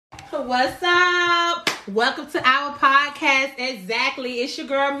What's up? Welcome to our podcast, Exactly. It's your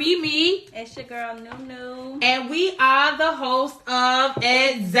girl, Mimi. It's your girl, Nunu. And we are the hosts of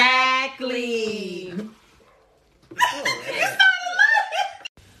Exactly.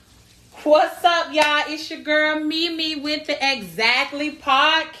 What's up, y'all? It's your girl, Mimi, with the Exactly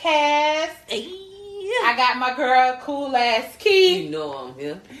podcast. I got my girl, Cool Ass Key. You know I'm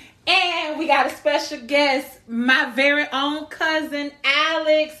here. And we got a special guest, my very own cousin,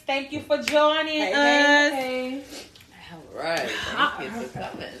 Alex. Thank you for joining us. Hey. All right. Thank you for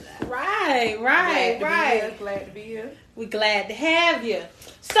coming. Right. Glad to be here. We're glad to have you.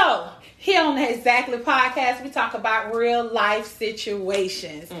 So, here on the Exactly podcast, we talk about real life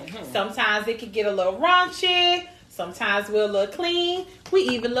situations. Mm-hmm. Sometimes it can get a little raunchy. Sometimes we're a little clean. We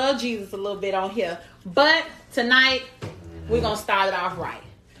even love Jesus a little bit on here. But tonight, we're going to start it off right.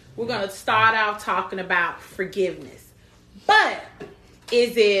 We're going to start off talking about forgiveness. But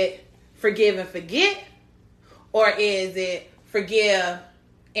is it forgive and forget? Or is it forgive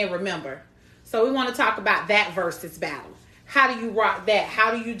and remember? So we want to talk about that versus battle. How do you rock that?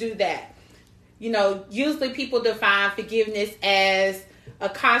 How do you do that? You know, usually people define forgiveness as a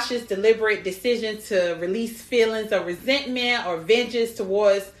cautious, deliberate decision to release feelings of resentment or vengeance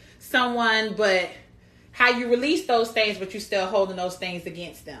towards someone, but how you release those things, but you're still holding those things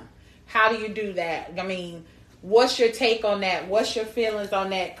against them. How do you do that? I mean, what's your take on that? What's your feelings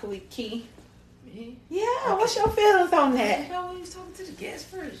on that, Key? Me? Yeah, okay. What's your feelings on that? I was talking to the guest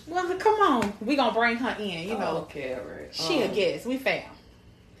first. Well, come on. We're going to bring her in, you know. Okay, all right. She a guest. We fam.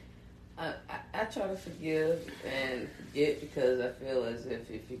 I try to forgive and forget because I feel as if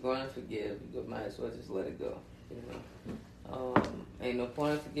you're going to forgive, you might as well just let it go, you know. Ain't no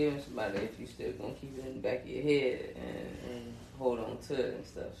point in forgiving somebody if you still gonna keep it in the back of your head and hold on to it and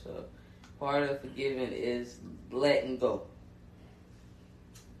stuff. So part of forgiving is letting go.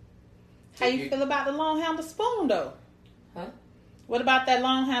 How you feel about the long handle spoon though? Huh? What about that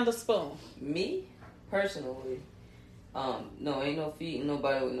long handle spoon? Me personally, no, ain't no feeding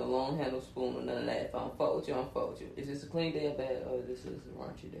nobody with no long handle spoon or none of that. If I don't fuck with you, I don't fuck with you. Is this a clean day or bad, or this is a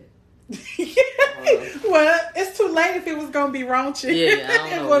raunchy day? Well, it's too late if it was gonna be raunchy. Yeah, I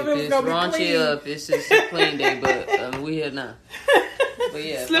don't know if it's raunchy or if it's just a clean day, but we here now. But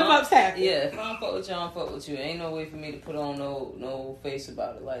yeah, slip ups happen. Yeah, if I don't fuck with you, I don't fuck with you. Ain't no way for me to put on no face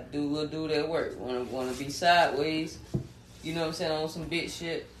about it. Like, little dude at work wanna be sideways. You know what I'm saying, on some bitch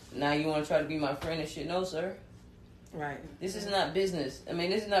shit. Now you wanna try to be my friend and shit? No, sir. Right. This is not business. I mean,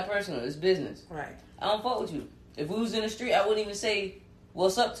 this is not personal. It's business. Right. I don't fuck with you. If we was in the street, I wouldn't even say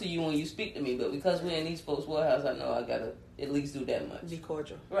what's up to you when you speak to me, but because we're in these folks' warehouse, I know I gotta at least do that much. Be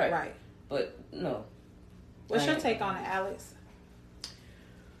cordial. Right. But no. What's your take on it, Alex?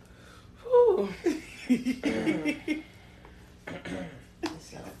 It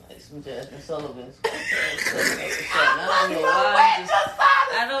sounds like some Jasmine Sullivan's. I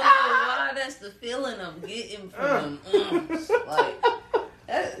don't know why that's the feeling I'm getting from like.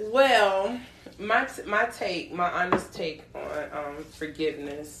 Well, my honest take on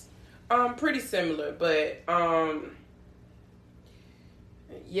forgiveness, pretty similar, but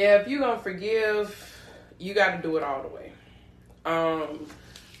yeah, if you're gonna forgive, you got to do it all the way.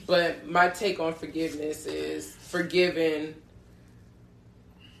 But my take on forgiveness is forgiving,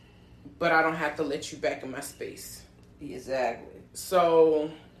 but I don't have to let you back in my space. Exactly.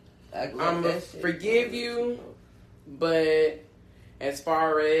 So I'm gonna forgive you, but as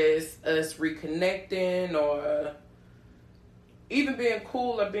far as us reconnecting or even being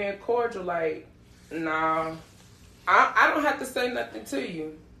cool or being cordial, like, nah, I don't have to say nothing to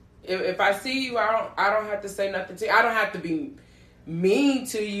you. If I see you, I don't have to say nothing to you. I don't have to be mean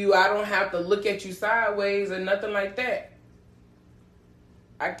to you. I don't have to look at you sideways or nothing like that.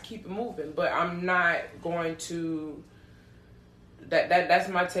 I can keep it moving, but I'm not going to. That's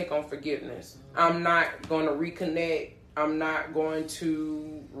my take on forgiveness. I'm not going to reconnect. I'm not going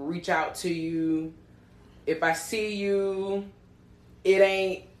to reach out to you. If I see you, it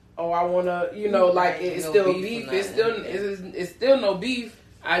ain't, oh, I want to, like, it's still beef. It's still no beef.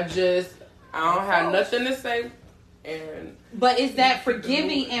 I don't have nothing to say. But is that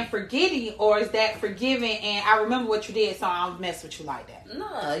forgiving and forgetting, or is that forgiving and I remember what you did, so I don't mess with you like that?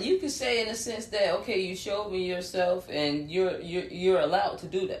 Nah, you could say in a sense that, okay, you showed me yourself, and you're allowed to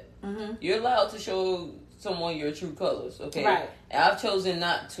do that. Mm-hmm. You're allowed to show someone your true colors, okay? Right. And I've chosen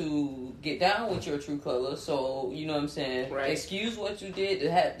not to get down with your true colors, so you know what I'm saying. Right. Excuse what you did for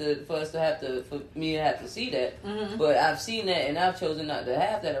me to have to see that. Mm-hmm. But I've seen that, and I've chosen not to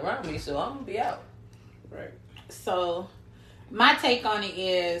have that around me, so I'm gonna be out. Right. So, my take on it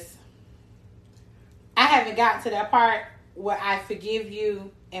is, I haven't gotten to that part where I forgive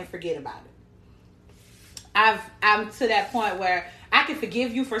you and forget about it. I'm to that point where I can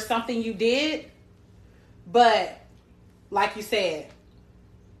forgive you for something you did, but like you said,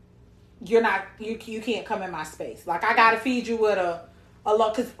 you can't come in my space. Like, I gotta feed you with a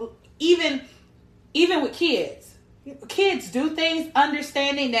lot, because even with kids do things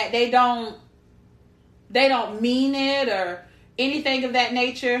understanding that they don't mean it or anything of that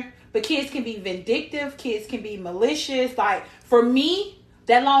nature. But kids can be vindictive. Kids can be malicious. Like, for me,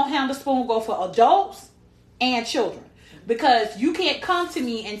 that long handle spoon go for adults and children. Because you can't come to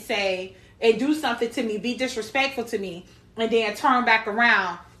me and say, and do something to me, be disrespectful to me, and then turn back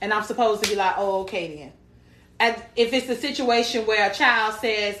around and I'm supposed to be like, oh, okay then. And if it's a situation where a child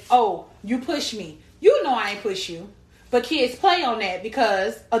says, oh, you push me, you know I ain't push you. But kids play on that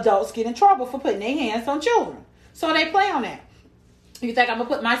because adults get in trouble for putting their hands on children. So they play on that. You think I'm going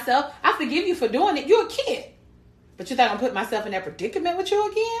to put myself, I forgive you for doing it. You're a kid. But you think I'm going to put myself in that predicament with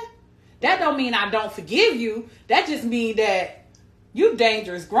you again? That don't mean I don't forgive you. That just means that you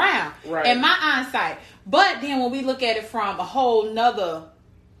dangerous ground. Right. In my eyesight. But then when we look at it from a whole nother,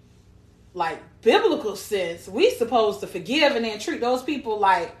 like, biblical sense, we supposed to forgive and then treat those people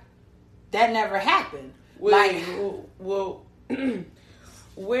like that never happened. Well,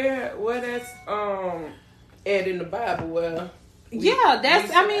 where that's at in the Bible? Well, that's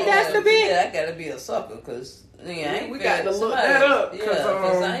the big. Yeah, I gotta be a sucker because we got to look that up.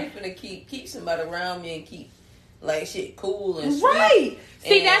 Because I ain't finna keep somebody around me and keep like shit cool and sweet. Right.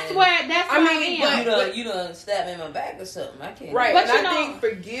 See, that's where I am. You done stab me in my back or something. I can't. Right. But and I think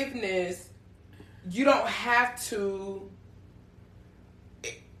forgiveness, you don't have to.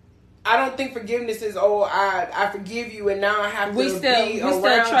 I don't think forgiveness is, I forgive you and now I have to be around you. We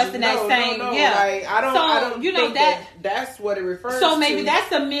still trusting that same, yeah. Like, I don't think that's what it refers to. So maybe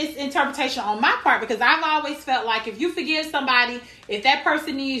that's a misinterpretation on my part, because I've always felt like if you forgive somebody, if that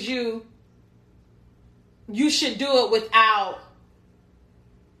person needs you, you should do it without,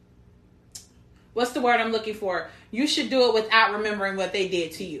 what's the word I'm looking for? You should do it without remembering what they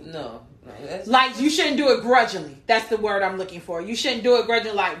did to you. No. Like, you shouldn't do it grudgingly. That's the word I'm looking for. You shouldn't do it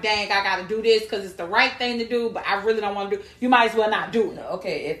grudgingly, like, dang, I gotta do this because it's the right thing to do, but I really don't want to do it. You might as well not do it.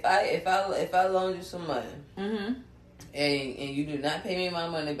 Okay, if I loan you some money, mm-hmm. and you do not pay me my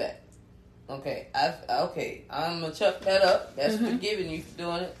money back, okay, I'm gonna chuck that up. That's mm-hmm. forgiving you for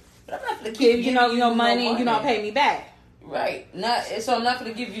doing it, but I'm not gonna give you your money and you don't pay me back. Right. So I'm not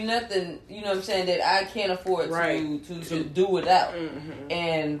gonna give you nothing. You know what I'm saying, that I can't afford to do without. Mm-hmm.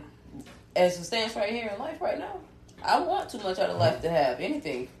 And as it stands right here in life right now, I want too much out of life to have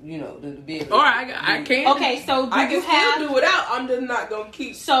anything, to be able to. Or I can't. Okay, so I can still do without. I'm just not going to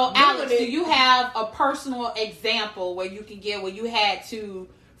keep. So, Alex, do you have a personal example where you can give where you had to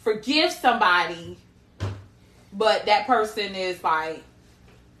forgive somebody, but that person is like,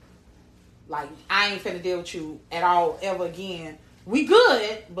 I ain't finna deal with you at all ever again. We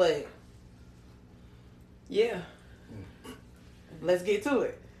good, but yeah. Let's get to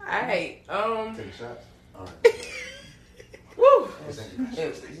it. Alright, Take shots. All right. Woo.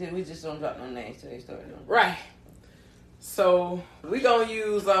 We just don't drop no names till they start doing. Right. So we gonna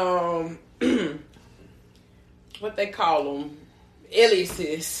use what they call them,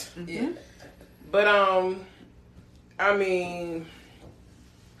 aliases. Mm-hmm. Yeah. But I mean,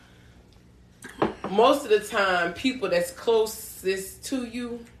 most of the time, people that's closest to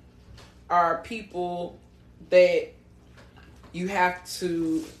you are people that you have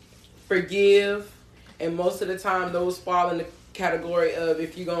to forgive, and most of the time those fall in the category of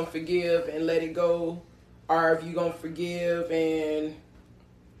if you're going to forgive and let it go, or if you're going to forgive and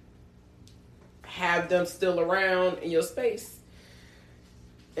have them still around in your space.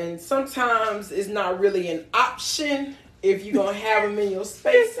 And sometimes it's not really an option if you're going to have them in your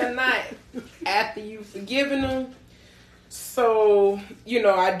space or not after you've forgiven them. So,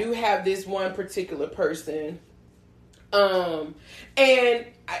 I do have this one particular person. And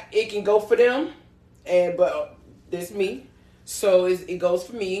it can go for them, but this me, so it goes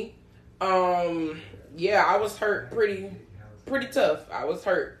for me. Yeah, I was hurt pretty tough. I was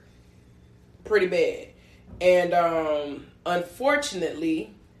hurt pretty bad, and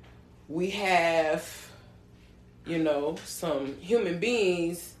unfortunately, we have some human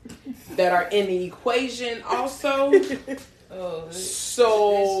beings that are in the equation also. Oh,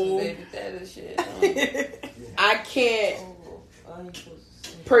 so baby, that is shit. I can't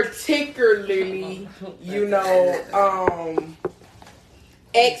particularly,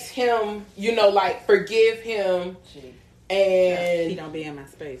 ex him, forgive him, and he don't be in my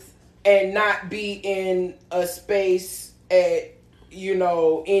space, and not be in a space at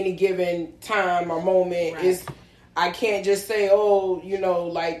any given time or moment. Right. I can't just say, oh,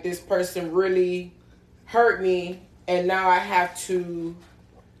 like this person really hurt me, and now I have to,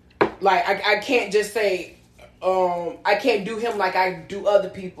 like, I can't just say, I can't do him like I do other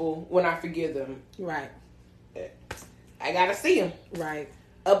people when I forgive them. Right. I gotta see him. Right.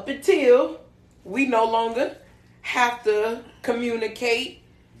 Up until we no longer have to communicate.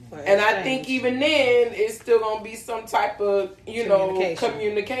 And I think even then, it's still gonna be some type of,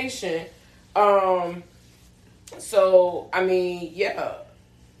 communication. So, I mean, yeah.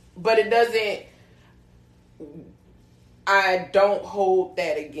 But it doesn't, I don't hold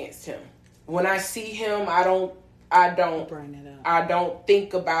that against him. When I see him, I don't bring it up. I don't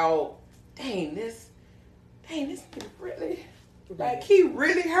think about, dang, this nigga really, like, he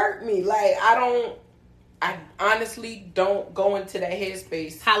really hurt me. Like, I honestly don't go into that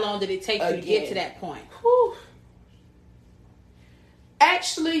headspace. How long did it take you to get to that point? Whew.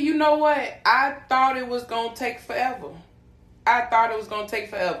 Actually, you know what? I thought it was going to take forever.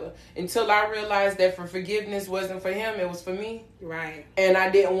 Until I realized that forgiveness wasn't for him, it was for me. Right. And I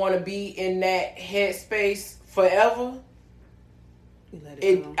didn't want to be in that headspace forever.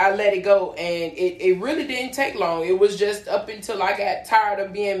 I let it go, and it really didn't take long. It was just up until I got tired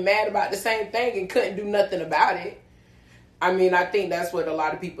of being mad about the same thing and couldn't do nothing about it. I mean, I think that's what a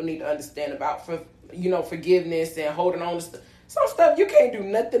lot of people need to understand about forgiveness and holding on to some stuff you can't do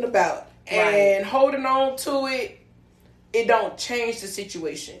nothing about. Right. And holding on to it don't change the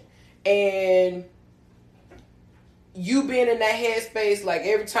situation. And you being in that headspace, like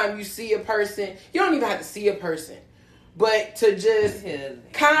every time you see a person, you don't even have to see a person. But to just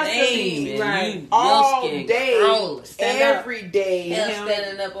constantly, right, all day, every day,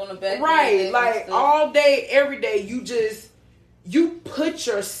 standing up on the back, right, like all day, every day, you put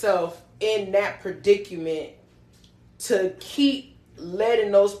yourself in that predicament to keep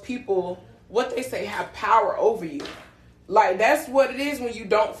letting those people, what they say, have power over you. Like, that's what it is when you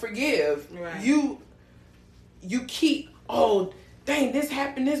don't forgive. Right. You keep, oh, dang, this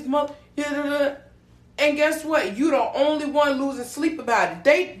happened this month. And guess what? You the only one losing sleep about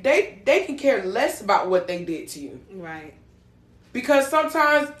it. They can care less about what they did to you. Right. Because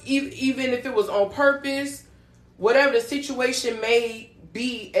sometimes, even if it was on purpose, whatever the situation may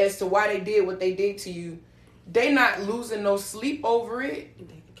be as to why they did what they did to you, they not losing no sleep over it.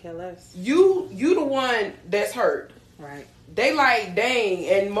 They can care less. You the one that's hurt. Right. They like, dang,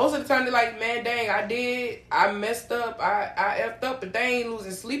 and most of the time they're like, man, dang, I messed up, I effed up, but they ain't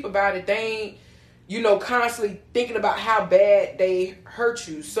losing sleep about it. They ain't, constantly thinking about how bad they hurt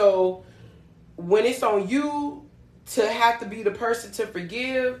you. So when it's on you to have to be the person to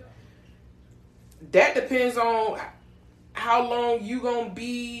forgive, that depends on how long you gonna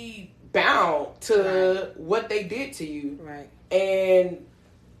be bound to what they did to you. Right. And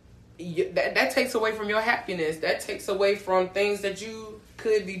that takes away from your happiness. That takes away from things that you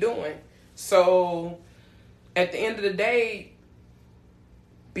could be doing. So at the end of the day,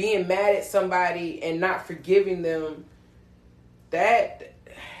 being mad at somebody and not forgiving them, that's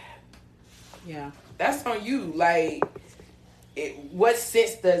on you. Like, what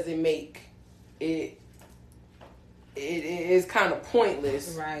sense does it make? It is kind of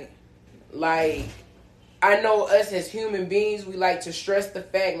pointless. Right. Like, I know us as human beings, we like to stress the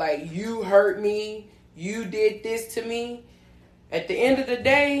fact, like, you hurt me, you did this to me. At the end of the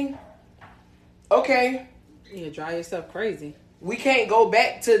day, okay. You drive yourself crazy. We can't go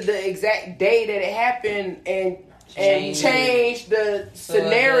back to the exact day that it happened and change the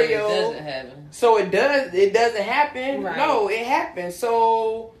scenario. It doesn't happen. So it doesn't happen. Right. No, it happens.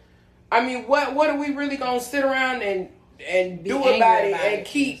 So, I mean, what are we really going to sit around and do about it and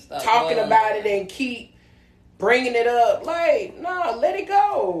keep talking about it and keep bringing it up? Like, no, let it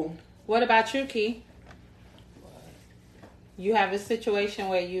go. What about you, Key? You have a situation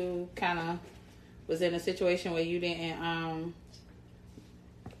where you kind of was in a situation where you didn't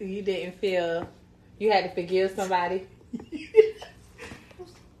feel you had to forgive somebody.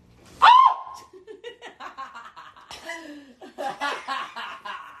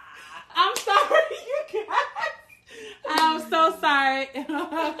 I'm sorry, you guys. I'm so sorry. I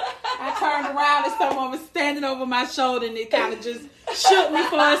turned around and someone was standing over my shoulder and it kind of just shook me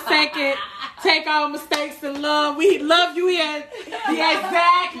for a second. Take all mistakes and love. We love you here at the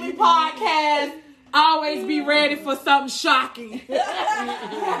Exactly Podcast. Always be ready for something shocking.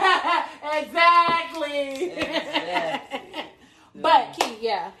 Exactly. But Key,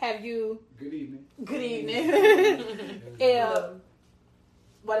 have you? Good evening. Good evening.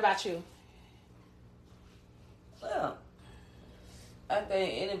 What about you? Well, I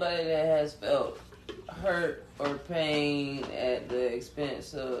think anybody that has felt hurt or pain at the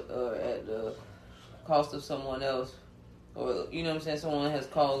expense of, or at the cost of someone else, or you know what I'm saying, someone has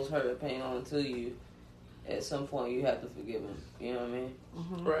caused hurt or pain onto you, at some point you have to forgive them. You know what I mean?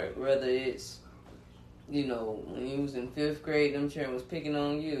 Mm-hmm. Right. Whether it's, you know, when you was in 5th grade, them children was picking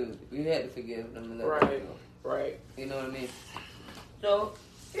on you. You had to forgive them and let them go. Right. You know what I mean? So,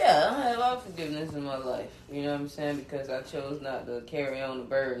 yeah, I had a lot of forgiveness in my life. You know what I'm saying? Because I chose not to carry on the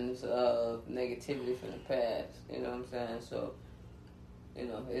burdens of negativity from the past. You know what I'm saying? So, you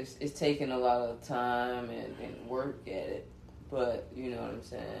know, it's taken a lot of time and work at it. But, you know what I'm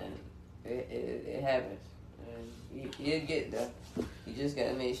saying? It happens. And you'll get there. You just got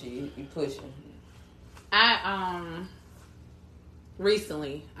to make sure you pushing.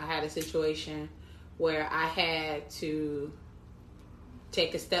 Recently, I had a situation where I had to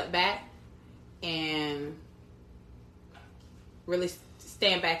take a step back and really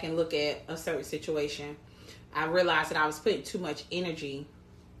stand back and look at a certain situation. I realized that I was putting too much energy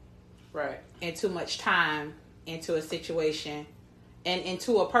and too much time into a situation and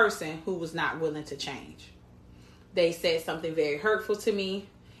into a person who was not willing to change. They said something very hurtful to me,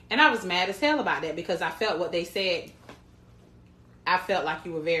 and I was mad as hell about that because I felt what they said. I felt like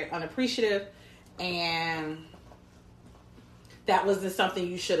you were very unappreciative, and that wasn't something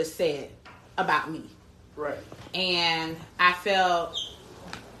you should have said about me. Right. And I felt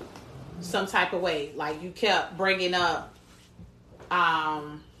some type of way. Like, you kept bringing up a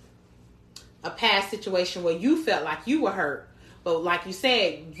past situation where you felt like you were hurt. But like you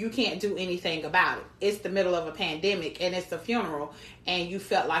said, you can't do anything about it. It's the middle of a pandemic, and it's a funeral, and you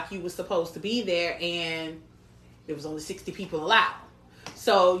felt like you were supposed to be there, and there was only 60 people allowed.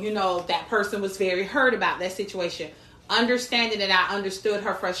 So, you know, that person was very hurt about that situation. Understanding that I understood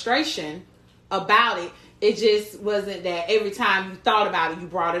her frustration about it, it just wasn't that every time you thought about it, you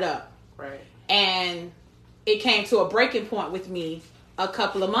brought it up. Right. And it came to a breaking point with me a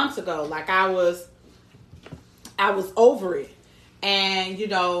couple of months ago. Like, I was over it. And, you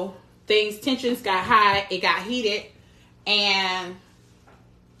know, tensions got high, it got heated, and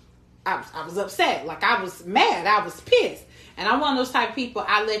I was upset. Like, I was mad, I was pissed. And I'm one of those type of people,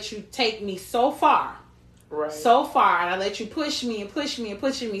 I let you take me so far. Right. So far, and I let you push me and push me and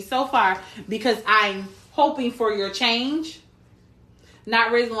pushing me so far because I'm hoping for your change,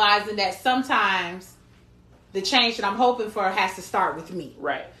 not realizing that sometimes the change that I'm hoping for has to start with me.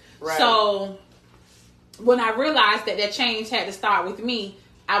 Right. So when I realized that change had to start with me,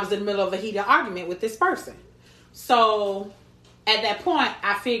 I was in the middle of a heated argument with this person. So at that point,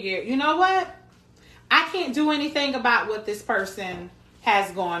 I figured, you know what? I can't do anything about what this person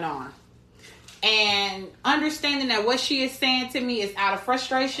has going on. And understanding that what she is saying to me is out of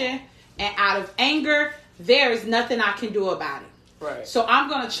frustration and out of anger, there is nothing I can do about it. Right. So I'm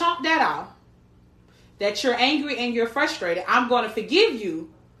going to chomp that off. That you're angry and you're frustrated. I'm going to forgive you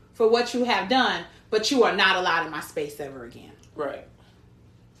for what you have done, but you are not allowed in my space ever again. Right.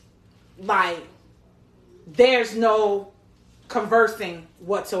 Like, there's no conversing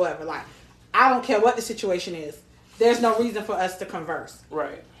whatsoever. Like, I don't care what the situation is. There's no reason for us to converse.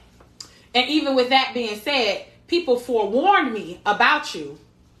 Right. And even with that being said, people forewarned me about you,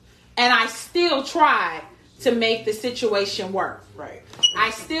 and I still tried to make the situation work. Right.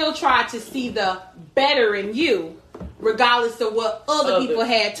 I still tried to see the better in you, regardless of what other people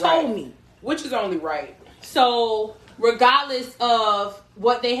had told me. Which is only right. So, regardless of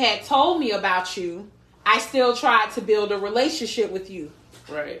what they had told me about you, I still tried to build a relationship with you.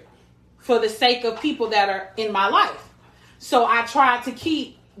 Right. For the sake of people that are in my life. So, I tried to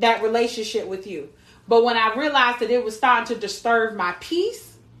keep that relationship with you. But when I realized that it was starting to disturb my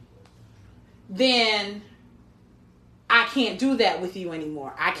peace, then I can't do that with you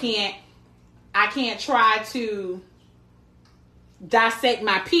anymore. I can't try to dissect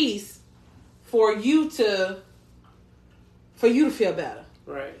my peace for you to feel better.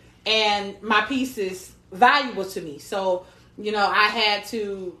 Right. And my peace is valuable to me. So, you know, I had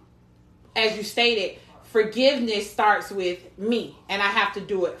to, as you stated, forgiveness starts with me, and I have to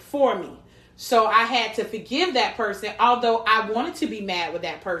do it for me. So I had to forgive that person. Although I wanted to be mad with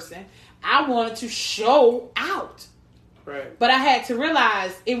that person, I wanted to show out. Right. But I had to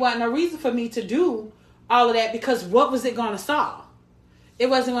realize it wasn't no reason for me to do all of that, because what was it going to solve? It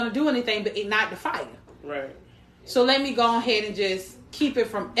wasn't going to do anything but ignite the fire. Right. So let me go ahead and just keep it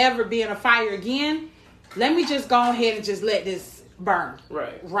from ever being a fire again. Let me just go ahead and just let this burn.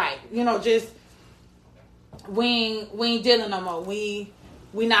 Right. Right. You know, just we ain't dealing no more. We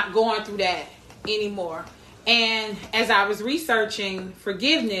not going through that anymore. And as I was researching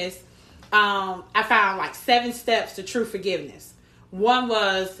forgiveness, I found like 7 steps to true forgiveness. One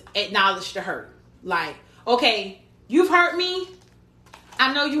was acknowledge the hurt. Like, okay, you've hurt me.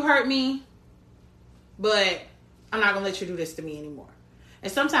 I know you hurt me. but I'm not going to let you do this to me anymore.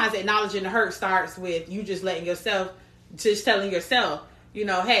 And sometimes acknowledging the hurt starts with you just telling yourself, you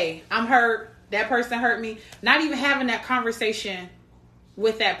know, hey, I'm hurt. That person hurt me. Not even having that conversation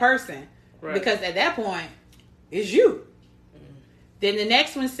with that person. Right. Because at that point, it's you. Then the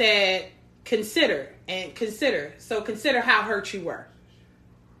next one said, consider. So consider how hurt you were.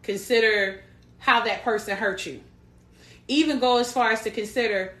 Consider how that person hurt you. Even go as far as to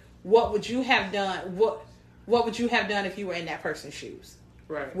consider what would you have done. What would you have done if you were in that person's shoes?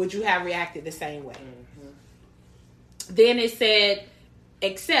 Right. Would you have reacted the same way? Mm-hmm. Then it said,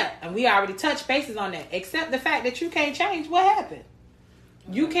 accept, and we already touched bases on that. Accept the fact that you can't change what happened.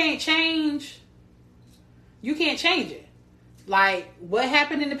 Mm-hmm. You can't change it. Like, what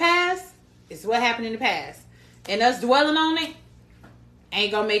happened in the past is what happened in the past. And us dwelling on it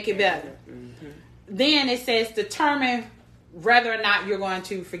ain't gonna make it better. Mm-hmm. Then it says determine whether or not you're going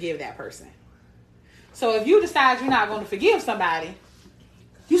to forgive that person. So if you decide you're not going to forgive somebody,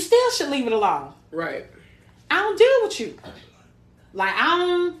 you still should leave it alone. Right. I don't deal with you. Like,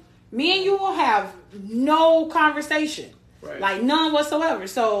 me and you will have no conversation. Right. Like, none whatsoever.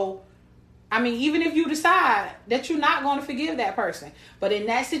 So, I mean, even if you decide that you're not going to forgive that person, but in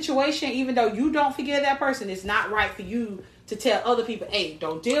that situation, even though you don't forgive that person, it's not right for you to tell other people, hey,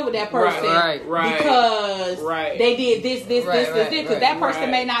 don't deal with that person because they did this, because that person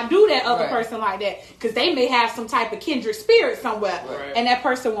may not do that other person like that, because they may have some type of kindred spirit somewhere, and that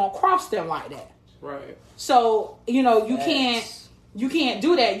person won't cross them like that. Right. So, you know, you can't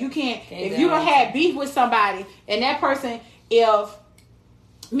do that. You can't if you don't have beef with somebody, and that person, if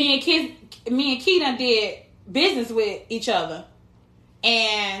me and Key done did business with each other,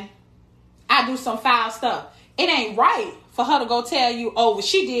 and I do some foul stuff, it ain't right for her to go tell you, oh, well,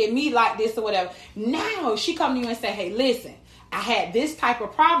 she did me like this or whatever. Now she come to you and say, hey, listen, I had this type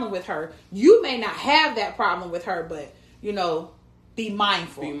of problem with her. You may not have that problem with her, but, you know, be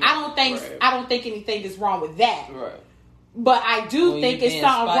mindful. I don't think anything is wrong with that. Right. But I do think it's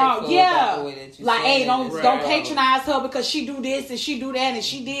something wrong. Yeah. Like, hey, don't patronize her because she do this and she do that and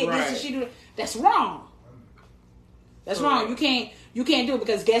she did this and she do that. That's wrong. That's wrong. You can't do it,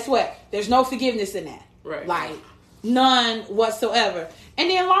 because guess what? There's no forgiveness in that. Right. Like, none whatsoever. And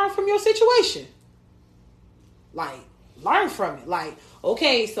then learn from your situation. Like, learn from it. Like,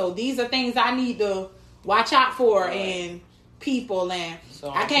 okay, so these are things I need to watch out for in people, and so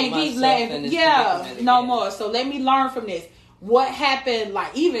I can't keep letting no more. So let me learn from this. What happened?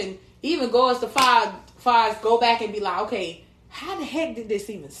 Like, even go as far as go back and be like, okay, how the heck did this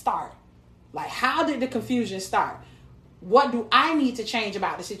even start? Like, how did the confusion start? What do I need to change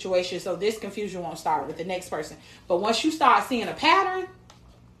about the situation so this confusion won't start with the next person? But once you start seeing a pattern,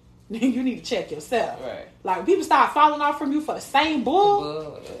 then you need to check yourself. Right. Like, when people start falling off from you for the same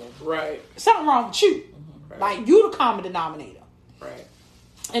bull, right? Something wrong with you. Mm-hmm. Right. Like, you the common denominator. Right.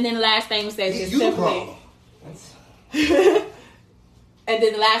 And then the last thing says just simply. And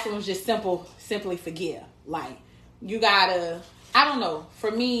then the last one was just simply forgive. Like, you gotta. I don't know. For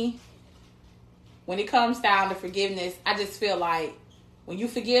me, when it comes down to forgiveness, I just feel like when you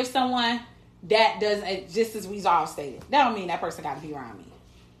forgive someone, that doesn't, just as we all stated, that don't mean that person got to be around me.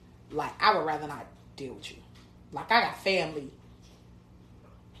 Like, I would rather not deal with you. Like, I got family.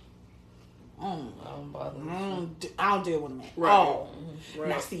 I don't deal with them at all. Right.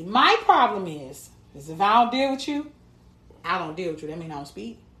 Now, see, my problem is if I don't deal with you, I don't deal with you. That means I don't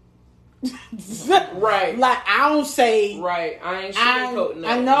speak. Right. Like, I don't say. Right. I ain't sugarcoating nothing.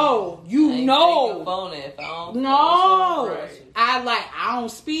 I know. You know. No. I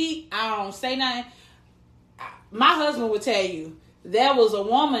don't speak. I don't say nothing. My husband would tell you there was a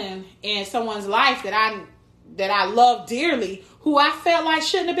woman in someone's life that I love dearly who I felt like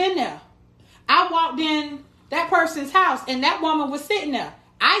shouldn't have been there. I walked in that person's house and that woman was sitting there.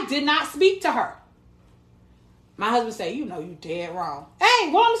 I did not speak to her. My husband said, you know, you dead wrong. Hey,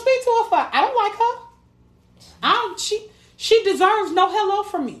 what am I speak to her for? I don't like her. She deserves no hello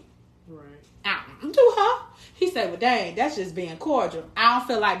from me. Right. I don't do her. He said, well, dang, that's just being cordial. I don't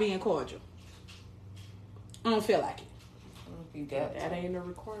feel like being cordial. I don't feel like it. You got that ain't a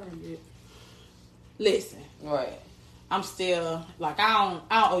requirement. Listen. Right. I'm still, like, I don't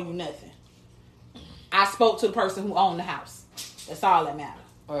owe you nothing. I spoke to the person who owned the house. That's all that matters.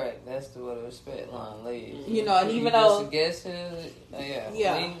 All right, that's the way the respect line lays. You know, and even though, just a guess here, we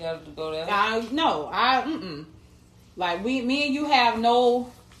ain't got to go there. Like, me and you have none.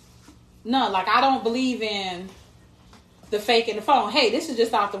 Like, I don't believe in the fake and the phone. Hey, this is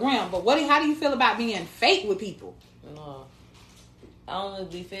just off the rim. But how do you feel about being fake with people? No, I only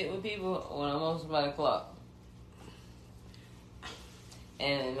be fake with people when I'm on somebody's clock.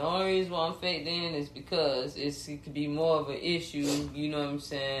 And the only reason why I'm fake then is because it could be more of an issue, you know what I'm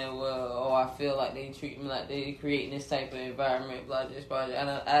saying? Well, I feel like they treat me like they creating this type of environment, blah, this, blah, blah.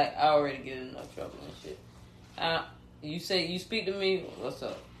 I already get in enough trouble and shit. You speak to me, what's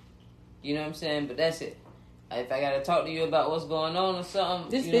up? You know what I'm saying? But that's it. If I gotta talk to you about what's going on or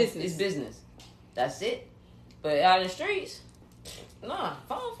something, it's business. That's it. But out in the streets, nah,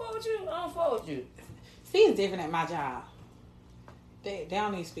 if I don't fuck with you, I don't fuck with you. See, it's different at my job. They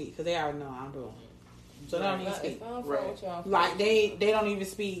don't even speak because they already know I'm doing it. So they don't even speak. Like they don't even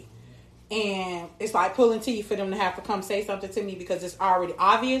speak, and it's like pulling teeth for them to have to come say something to me because it's already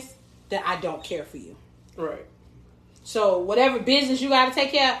obvious that I don't care for you. Right. So whatever business you got to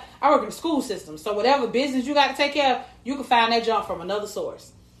take care of, I work in the school system. So whatever business you got to take care of, you can find that junk from another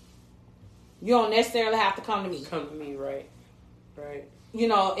source. You don't necessarily have to come to me. Come to me, right. Right. You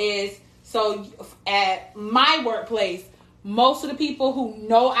know, so at my workplace, most of the people who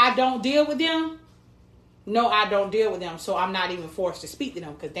know I don't deal with them, so I'm not even forced to speak to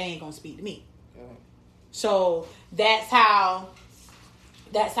them because they ain't going to speak to me. Okay. So that's how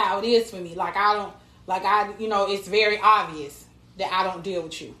it is for me. It's very obvious that I don't deal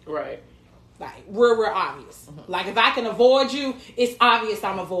with you. Right. Like, real obvious. Mm-hmm. Like, if I can avoid you, it's obvious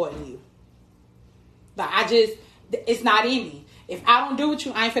I'm avoiding you. Like, it's not in me. If I don't do with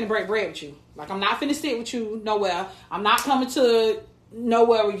you, I ain't finna break bread with you. Like, I'm not finna sit with you nowhere. I'm not coming to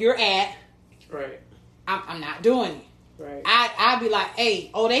nowhere where you're at. Right. I'm not doing it. Right. I'd be like,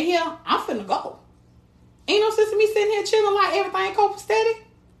 hey, they here? I'm finna go. Ain't no sense in me sitting here chilling like everything copacetic.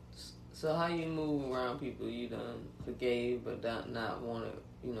 So how you move around people you done forgave but not want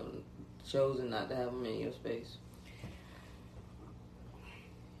to, chosen not to have them in your space?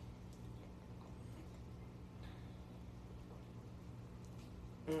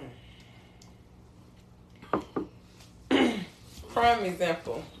 Prime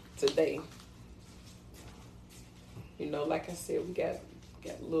example today. Like I said, we got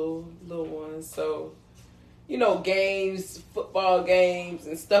little ones, so games, football games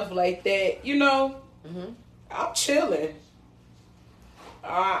and stuff like that. Mm-hmm. I'm chilling.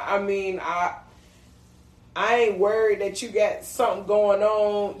 I ain't worried that you got something going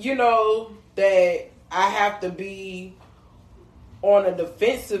on. That I have to be on a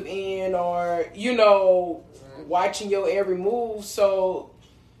defensive end or watching your every move. So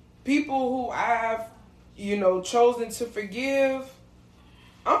people who I've chosen to forgive,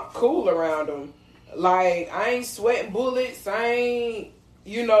 I'm cool around them. Like, I ain't sweating bullets. I ain't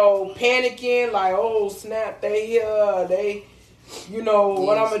panicking like, oh snap, they here, they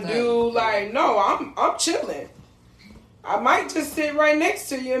what I'm gonna do. Like, no, I'm chilling. I might just sit right next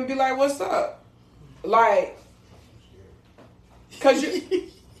to you and be like, what's up? Like, cause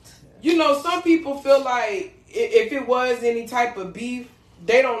some people feel like if it was any type of beef,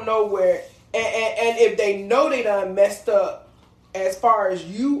 they don't know where, and if they know they done messed up as far as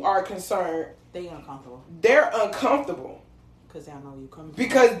you are concerned, They're uncomfortable. Because they don't know where you coming from.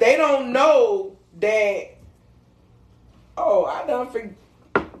 Because they don't know that,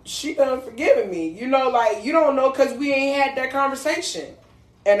 she done forgiven me. You don't know because we ain't had that conversation.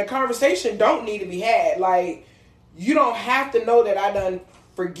 And the conversation don't need to be had. Like, you don't have to know that I done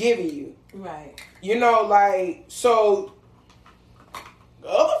forgiven you. Right. So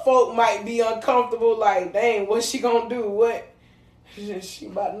other folk might be uncomfortable, like, dang, what's she gonna do? What? She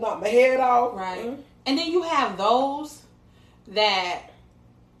about to knock my head off. Right. Mm-hmm. And then you have those that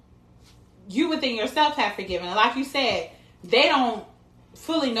you within yourself have forgiven. And like you said, they don't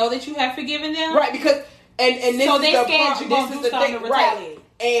fully know that you have forgiven them. Right, because and this so is they the scared you gonna do something to retaliate. Right.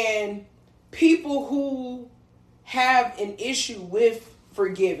 And people who have an issue with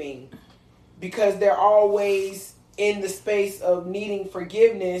forgiving because they're always in the space of needing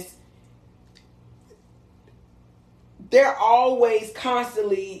forgiveness, they're always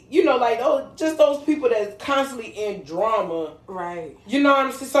constantly, just those people that's constantly in drama. Right. You know what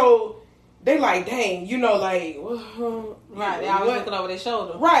I'm saying? So they like, dang, right. They always looking over their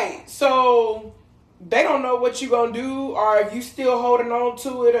shoulder. Right. So they don't know what you gonna do, or if you still holding on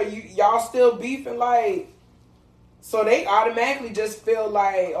to it, or y'all still beefing, like. So they automatically just feel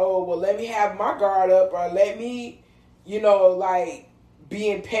like, oh, well, let me have my guard up, or let me, be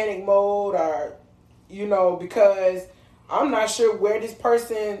in panic mode, or, because I'm not sure where this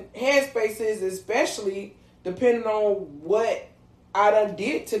person headspace is, especially depending on what I done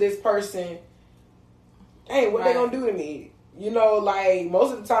did to this person. Hey, what they gonna do to me?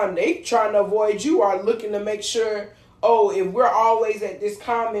 Most of the time they trying to avoid you or looking to make sure, if we're always at this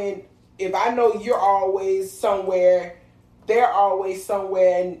common, if I know you're always somewhere, they're always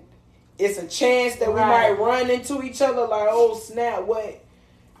somewhere, and it's a chance that we might run into each other, like, oh snap, what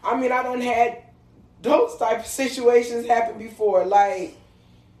I mean, I done had those type of situations happen before. Like,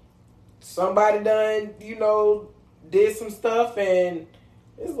 somebody done, did some stuff and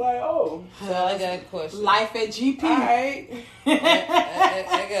it's like, oh. So I got a question. Life at GP. All right.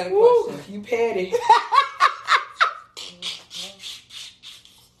 I got a question. Woo, you petty.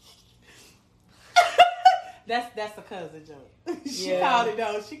 That's a cousin joke. She Yeah. called it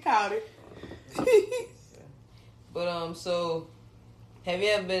though. She called it. But so have you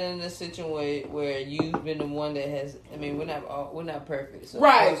ever been in a situation where you've been the one that has? I mean, we're not perfect, so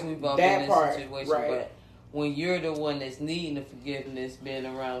Right. of course we've all That been in part, a situation. right. But when you're the one that's needing the forgiveness, being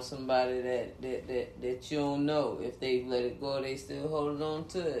around somebody that you don't know, if they let it go, they still holding on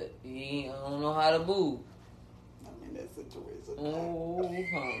to it. I don't know how to move. I'm in that situation. Oh, I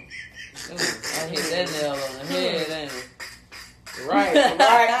hit that nail on the head, ain't it? Right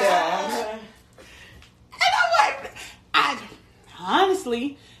there. I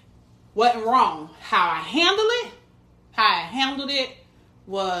honestly wasn't wrong. How I handled it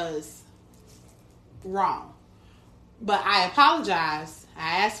was wrong. But I apologize.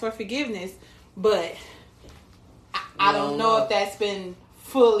 I asked for forgiveness, but I don't know if that's been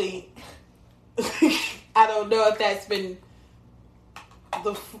fully. I don't know if that's been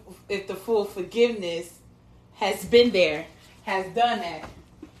if the full forgiveness has been there, has done that,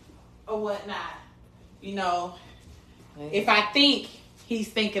 or whatnot. If I think he's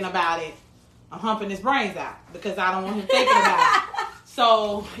thinking about it, I'm humping his brains out because I don't want him thinking about it.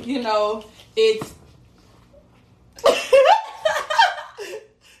 So, it's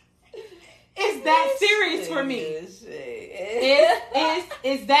it's that serious for me.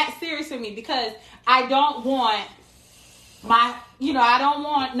 It's that serious for me because I don't want I don't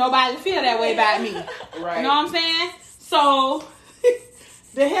want nobody to feel that way about me. Right. You know what I'm saying? So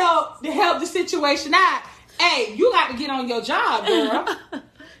to help the situation out, hey, you got to get on your job, girl.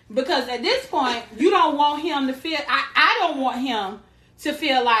 Because at this point, you don't want him to feel, I don't want him to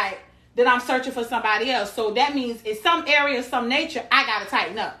feel like that I'm searching for somebody else. So that means in some area, some nature, I got to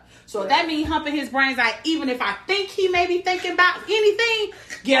tighten up. So if that means humping his brains out, even if I think he may be thinking about anything,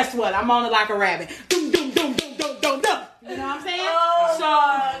 guess what? I'm on it like a rabbit. Doom, doom, doom, doom, doom, doom, doom. You know what I'm saying? Oh so,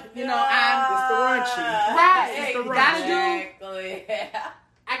 I'm... It's the runchy. Right. It's the Gotta runchy. Exactly.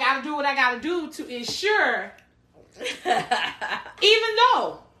 I got to do what I got to do to ensure, even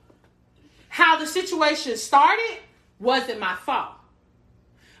though how the situation started wasn't my fault,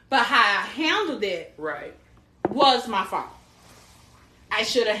 but how I handled it Right. was my fault. I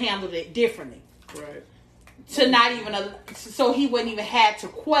should have handled it differently. Right. To not even, so he wouldn't even have to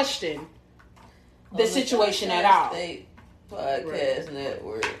question the situation at all. State Podcast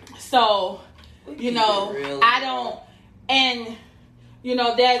Network. So, We keep it real. I don't, and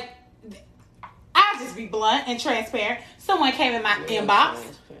that I'll just be blunt and transparent. Someone came in my inbox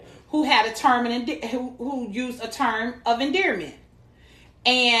who had a term who used a term of endearment,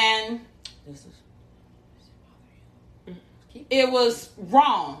 and it was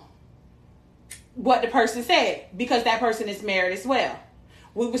wrong what the person said because that person is married as well.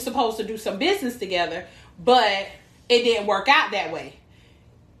 We were supposed to do some business together, but it didn't work out that way.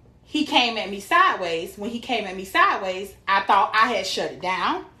 He came at me sideways. When he came at me sideways, I thought I had shut it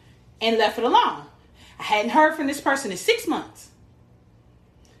down and left it alone. I hadn't heard from this person in 6 months.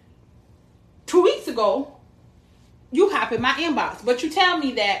 2 weeks ago, you hop in my inbox, but you tell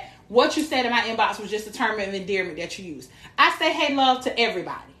me that what you said in my inbox was just a term of endearment that you used. I say, hey, love to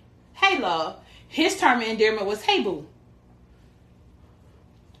everybody. Hey, love. His term of endearment was, hey, boo.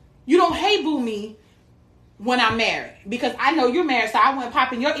 You don't hey, boo me when I'm married because I know you're married, so I wouldn't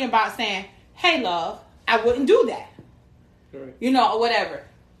pop in your inbox saying, hey, love. I wouldn't do that. Right. Or whatever.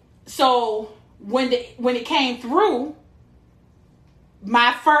 So when it came through,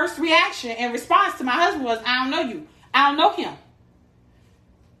 my first reaction and response to my husband was, I don't know you. I don't know him.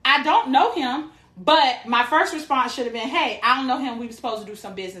 I don't know him, but my first response should have been, hey, I don't know him. We were supposed to do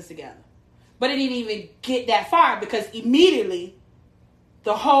some business together. But it didn't even get that far because immediately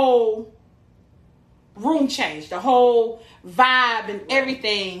the whole room changed. The whole vibe and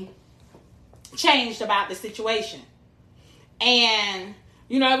everything changed about the situation. And,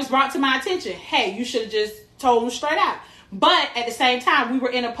 it was brought to my attention. Hey, you should have just told him straight out. But at the same time, we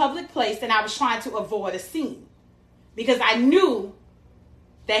were in a public place and I was trying to avoid a scene because I knew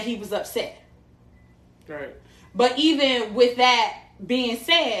that he was upset. Right. But even with that being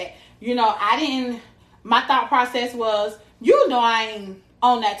said, my thought process was, I ain't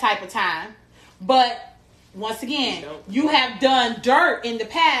on that type of time. But once again, you have done dirt in the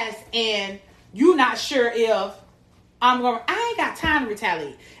past and you're not sure if I ain't got time to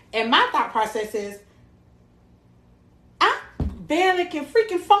retaliate. And my thought process is, barely can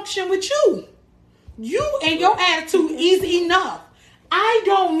freaking function with you. You and your attitude is enough. I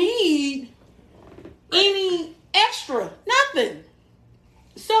don't need any extra, nothing.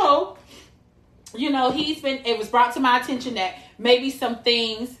 So, it was brought to my attention that maybe some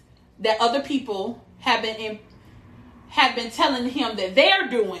things that other people have been telling him that they're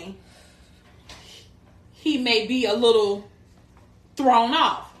doing, he may be a little thrown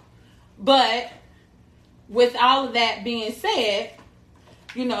off. But with all of that being said,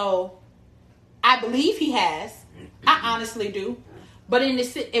 I believe he has. I honestly do. But in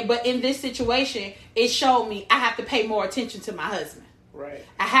this situation, it showed me I have to pay more attention to my husband. Right.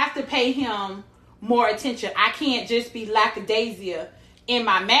 I have to pay him more attention. I can't just be lackadaisia in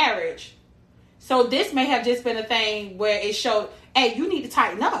my marriage. So this may have just been a thing where it showed, hey, you need to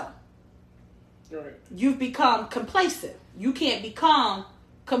tighten up. Right. You've become complacent. You can't become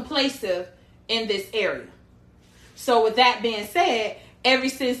complacent in this area. So with that being said, ever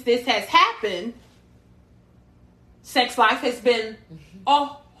since this has happened, sex life has been a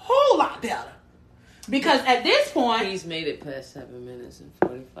whole lot better. Because at this point... He's made it past 7 minutes and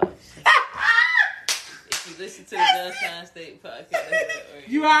 45 seconds. If you listen to the Sunshine State podcast...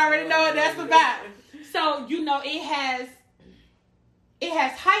 You already know what that's about. So, it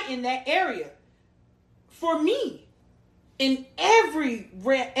has heightened that area. For me, in every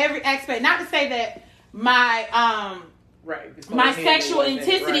aspect. Not to say that my sexual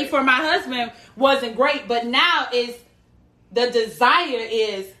intensity for my husband wasn't great, but now the desire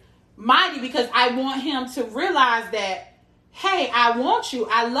is mighty because I want him to realize that, hey, I want you,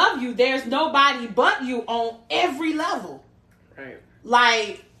 I love you. There's nobody but you on every level. Right.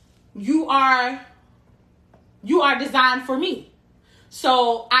 Like you are designed for me.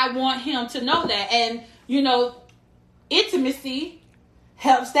 So I want him to know that, and intimacy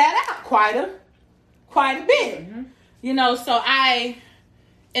helps that out quite a bit. Mm-hmm. So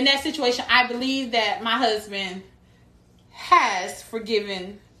in that situation, I believe that my husband has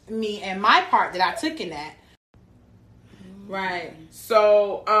forgiven me and my part that I took in that. Right.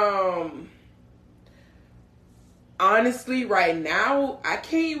 So, honestly, right now, I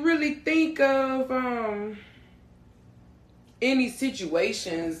can't really think of any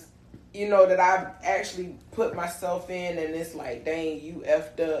situations, that I've actually put myself in, and it's like, dang, you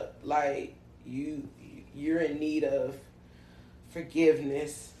effed up, like you're in need of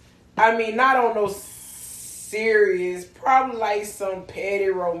forgiveness. I mean, not on no serious, probably like some petty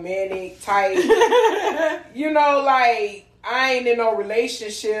romantic type, like I ain't in no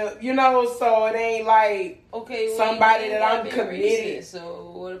relationship, so it ain't like somebody that I'm committed. Recent.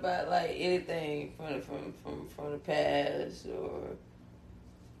 So what about like anything from the past, or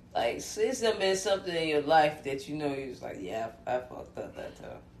like it's been something in your life that you was like, yeah, I fucked up that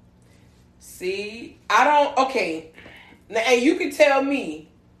time. See, okay, now, and you can tell me,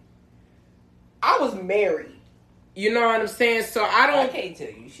 I was married. You know what I'm saying? So I can't tell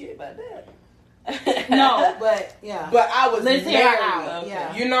you shit about that. No, but yeah. But I was married. Okay.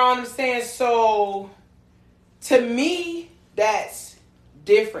 Yeah. You know what I'm saying? So to me, that's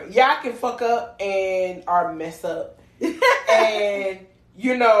different. Y'all can fuck up or mess up. And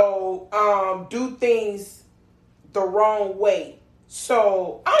do things the wrong way.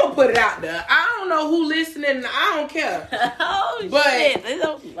 So I'm gonna put it out there. I don't know who listening. I don't care. Oh but shit! They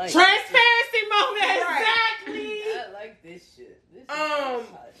don't like transparency moment. Right. I Exactly. like this shit.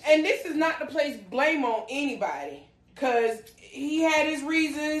 And this is not to place blame on anybody, because he had his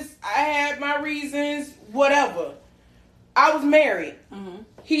reasons. I had my reasons. Whatever. I was married. Mm-hmm.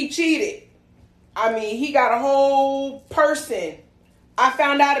 He cheated. I mean, he got a whole person. I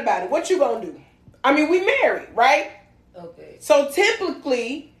found out about it. What you gonna do? I mean, we married, right? Okay. So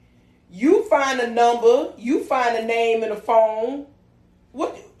typically, you find a number, you find a name in the phone.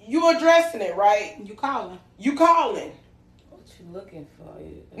 What you addressing it, right? You calling. What you looking for?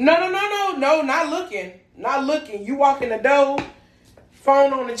 No, not looking. Not looking. You walk in the door,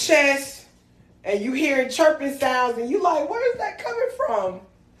 phone on the chest, and you hearing chirping sounds, and you like, where's that coming from?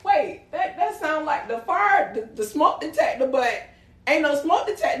 Wait, that sound like the fire, the smoke detector, but ain't no smoke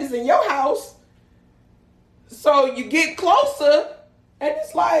detectors in your house. So you get closer, and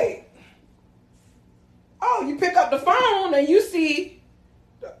it's like, oh, you pick up the phone, and you see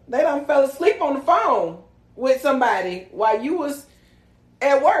they done fell asleep on the phone with somebody while you was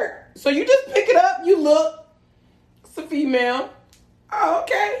at work. So you just pick it up, you look, it's a female. Oh,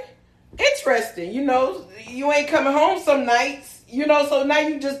 okay. Interesting. You ain't coming home some nights, so now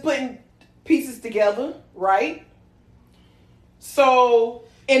you just putting pieces together, right? So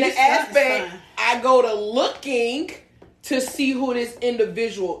in an aspect, I go to looking to see who this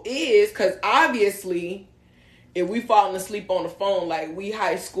individual is, because obviously if we falling asleep on the phone like we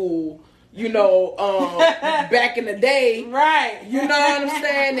high school, back in the day. Right. You know what I'm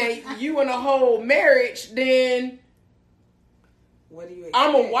saying? That you in a whole marriage, then what do you expect?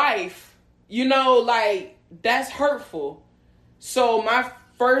 I'm a wife. That's hurtful. So my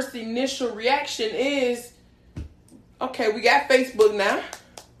first initial reaction is, okay, we got Facebook now.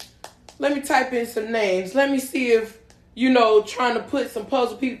 Let me type in some names. Let me see if, trying to put some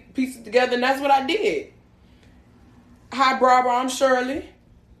puzzle pieces together. And that's what I did. Hi, Barbara. I'm Shirley.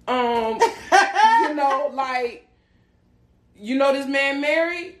 This man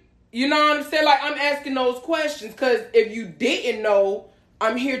married? You know what I'm saying? Like, I'm asking those questions because if you didn't know,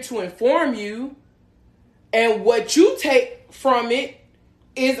 I'm here to inform you. And what you take from it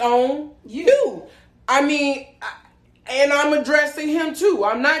is on you. I mean, and I'm addressing him too.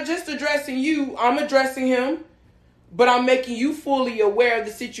 I'm not just addressing you. I'm addressing him. But I'm making you fully aware of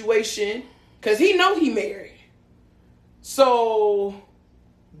the situation because he know he married. So,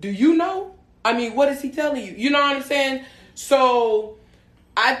 do you know? I mean, what is he telling you? You know what I'm saying? So,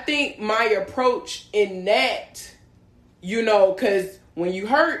 I think my approach in that, because when you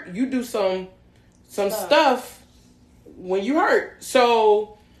hurt, you do some stuff when you hurt.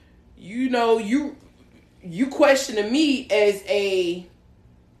 So, you questioning me as a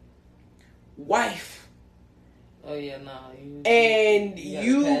wife. Oh yeah, no.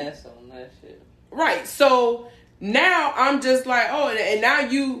 You pass on that shit. Right. So now I'm just like, oh, and now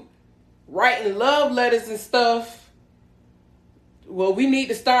you writing love letters and stuff. Well, we need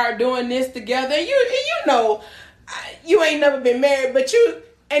to start doing this together. And you ain't never been married, but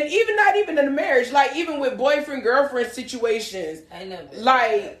and even not even in a marriage, like even with boyfriend girlfriend situations, I never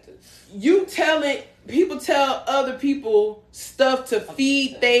like people tell other people stuff to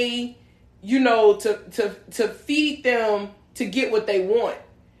feed to feed them to get what they want.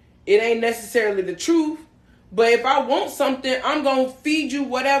 It ain't necessarily the truth, but if I want something, I'm gonna feed you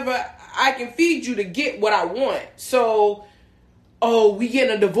whatever I can feed you to get what I want. So, we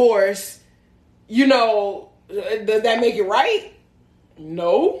getting a divorce, does that make it right?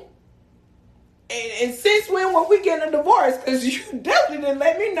 No. And since when were we getting a divorce? Because you definitely didn't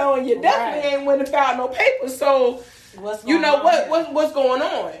let me know, and you definitely ain't went and filed no papers. So, what's going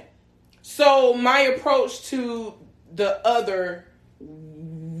on? So my approach to the other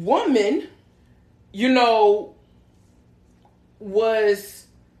woman, was,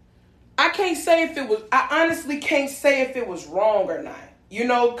 I honestly can't say if it was wrong or not,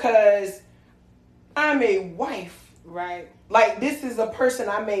 because I'm a wife. Right. Like, this is a person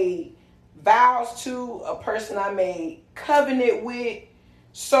I made vows to, a person I made covenant with.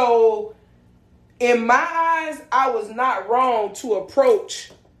 So in my eyes, I was not wrong to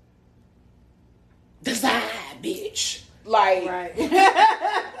approach the side bitch. Like, right.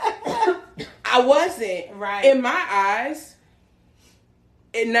 I wasn't. Right. In my eyes.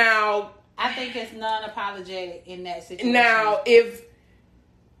 And now, I think it's non-apologetic in that situation. Now, if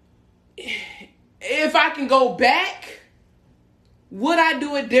I can go back, would I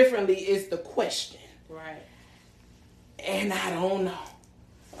do it differently is the question. Right. And I don't know.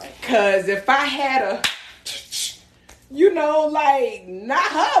 Because if I had not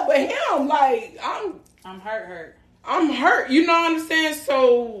her, but him, like, I'm hurt. I'm hurt. You know what I'm saying?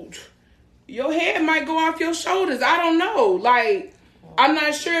 So, your head might go off your shoulders. I don't know. Like, I'm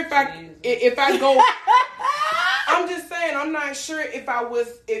not sure if I go. I'm just saying, I'm not sure if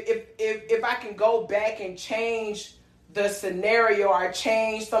I can go back and change the scenario or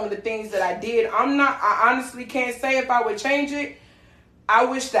change some of the things that I did. I honestly can't say if I would change it. I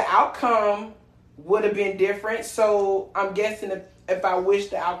wish the outcome would have been different. So I'm guessing if I wish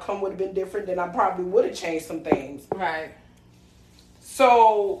the outcome would have been different, then I probably would have changed some things. Right.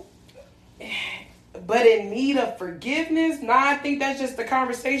 So, but in need of forgiveness? I think that's just the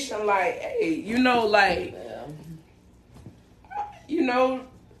conversation. Like, hey,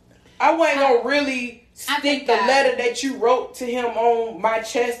 I wasn't gonna really stick the letter that you wrote to him on my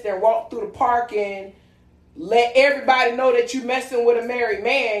chest and walk through the park and let everybody know that you messing with a married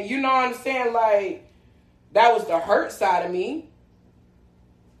man. You know what I'm saying? Like, that was the hurt side of me.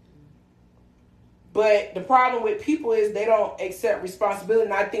 But the problem with people is they don't accept responsibility.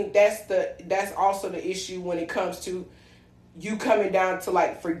 And I think that's also the issue when it comes to you coming down to,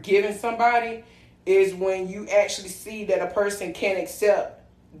 like, forgiving somebody, is when you actually see that a person can't accept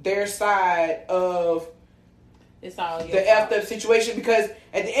their side of it's all the effed up situation. Because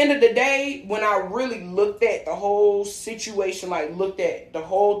at the end of the day, when I really looked at the whole situation, like looked at the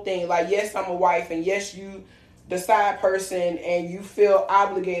whole thing, like, yes, I'm a wife, and yes, you the side person, and you feel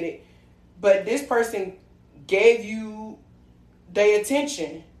obligated, but this person gave you their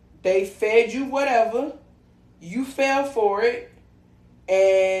attention. They fed you whatever. you fell for it,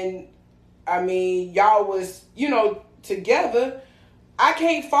 and I mean, y'all was, together. I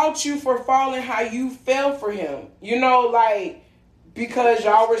can't fault you for falling how you fell for him. Because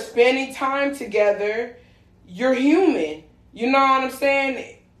y'all were spending time together. You're human. You know what I'm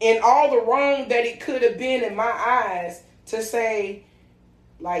saying? And all the wrong that it could have been in my eyes to say,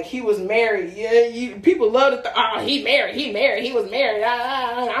 like, he was married. Yeah, people love to he married, he was married.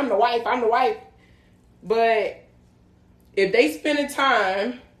 I'm the wife. But if they spending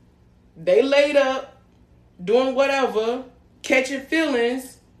time, they laid up, doing whatever, catching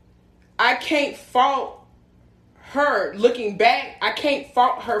feelings, I can't fault her. Looking back, I can't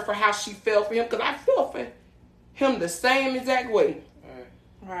fault her for how she fell for him, because I fell for him the same exact way.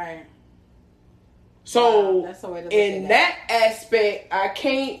 Right. So, that's the way to look in at that aspect, I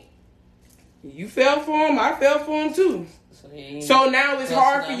can't. You fell for him, I fell for him too. So now it's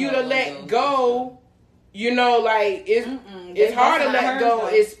hard for you to let go. It's hard to let go,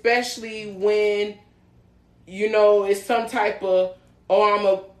 especially when, it's some type of,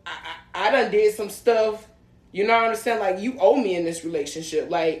 I done did some stuff. You know what I'm saying? Like, you owe me in this relationship.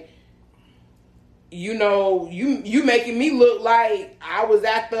 Like, you making me look like I was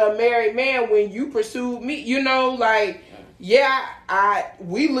after a married man when you pursued me. We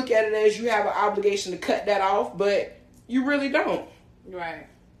look at it as you have an obligation to cut that off, but you really don't. Right.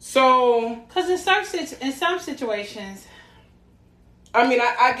 So, because in some situations, I mean,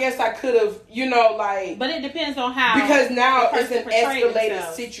 I guess I could have, but it depends on how. Because now it's an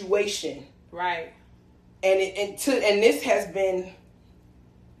escalated situation, right? And this has been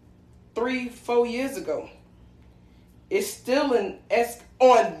 3-4 years ago. It's still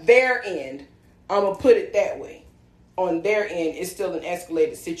on their end. I'm gonna put it that way. On their end, it's still an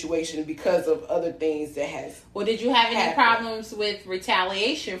escalated situation because of other things that has. Well, did you have any happened. problems with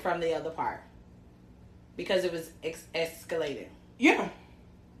retaliation from the other part? Because it was escalated. Yeah.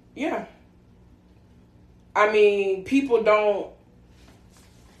 I mean, people don't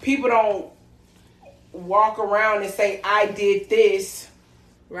walk around and say, I did this.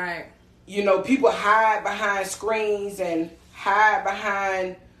 Right. People hide behind screens and hide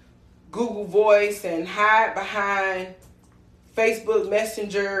behind Google Voice and hide behind Facebook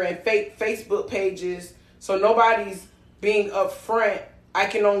Messenger and fake Facebook pages. So nobody's being upfront. I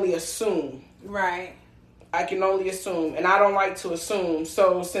can only assume. Right. I can only assume. And I don't like to assume.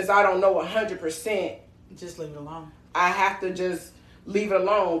 So since I don't know 100%. Just leave it alone. I have to just leave it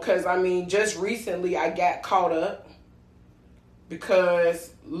alone. Because, I mean, just recently I got caught up.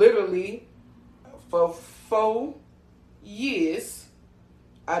 Because literally for 4 years,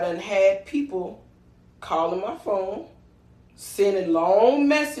 I done had people calling my phone, sending long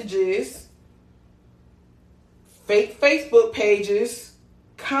messages, fake Facebook pages,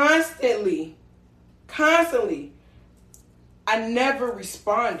 constantly. I never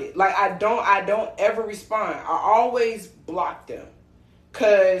responded. Like, I don't ever respond. I always block them.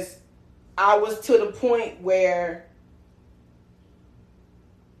 Because I was to the point where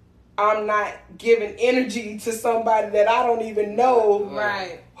I'm not giving energy to somebody that I don't even know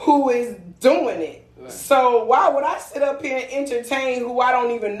who is doing it. Right. So why would I sit up here and entertain who I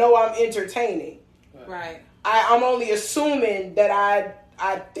don't even know I'm entertaining? Right. I'm only assuming that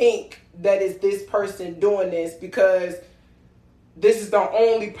I think that it's this person doing this because this is the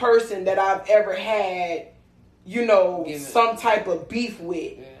only person that I've ever had, some type of beef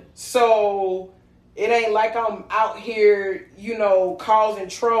with. Yeah. So it ain't like I'm out here, causing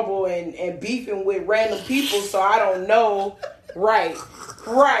trouble and beefing with random people, so I don't know. Right.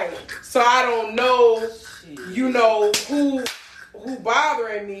 So I don't know, who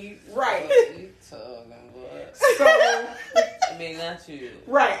bothering me. Right. So, I mean, not you.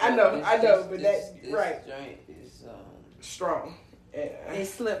 Right, I know, but that's right. Joint is strong. Yeah. It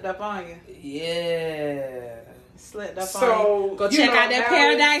slipped up on you. Yeah. Slipped up on you. Go check out that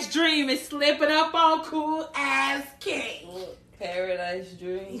Paradise Dream. It's slipping up on Cool As King. Paradise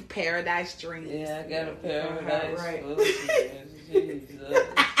Dream. Paradise Dream. Yeah, I got a paradise. Right. Jesus.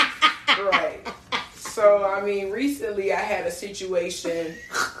 Right. So, I mean, recently I had a situation,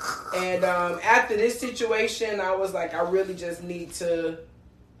 and after this situation, I was like, I really just need to,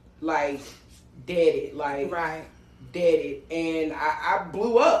 dead it. Dead it. And I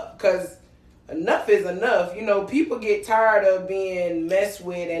blew up, because enough is enough. People get tired of being messed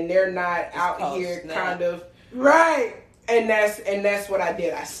with, and they're not out here snap. Kind of... Right. And that's what I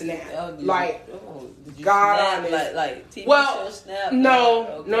did. I snapped. Did you God snap? Like TV show snap?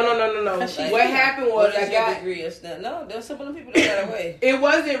 No. Like, what happened was I got degree of snap. No, there's some of the people that got away.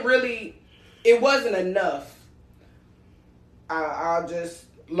 It wasn't enough. I'll just,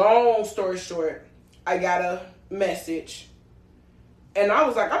 long story short, I got a message. And I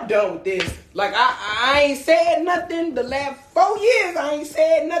was like, I'm done with this. Like, I ain't said nothing. The last 4 years, I ain't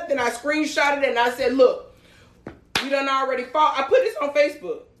said nothing. I screenshotted it and I said, look, we done already fought. I put this on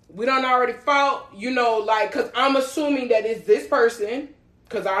Facebook. We done already fought, you know, like, because I'm assuming that it's this person,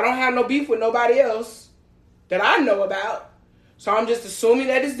 because I don't have no beef with nobody else that I know about. So I'm just assuming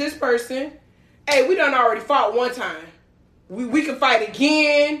that it's this person. Hey, we done already fought one time. We can fight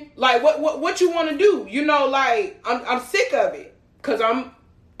again. Like, what you want to do? You know, like, I'm sick of it. Because I'm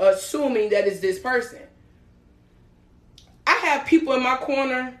assuming that it's this person. I have people in my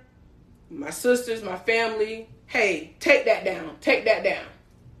corner, my sisters, my family. Hey, take that down. Take that down.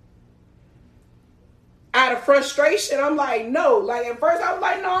 Out of frustration, I'm like, no. Like, at first, I was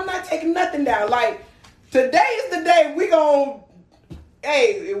like, no, I'm not taking nothing down. Like, today is the day we gonna,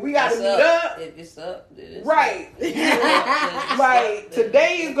 hey, we got to meet up. If it's up, it's right. Up. Like,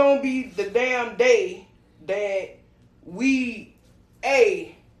 today is going to be the damn day that we...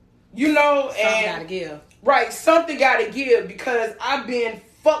 Hey, you know, something and gotta give. Right, something gotta give because I've been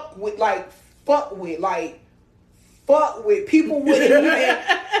fuck with people wouldn't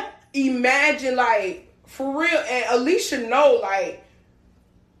even imagine, like, for real. And Alicia know, like,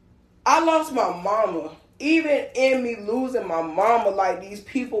 I lost my mama. Even in me losing my mama, like, these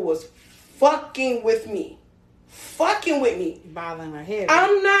people was fucking with me, bothering her head.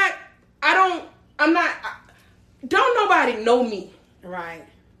 Don't nobody know me. Right.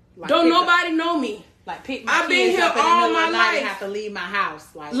 Like, don't nobody know me. Like, pick my I've been kids here up in all the middle my of the night life. and have to leave my house.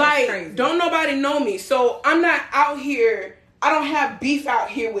 Like Like, that's crazy. don't nobody know me. So I'm not out here. I don't have beef out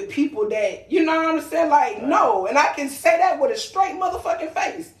here with people that, you know what I'm saying? Like, right. No. And I can say that with a straight motherfucking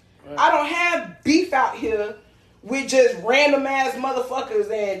face. Right. I don't have beef out here with just random ass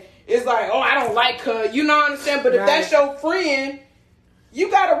motherfuckers. And it's like, oh, I don't like her. You know what I'm saying? But if that's your friend,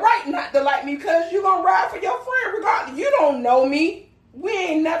 you got a right not to like me because you going to ride for your friend regardless. You don't know me. We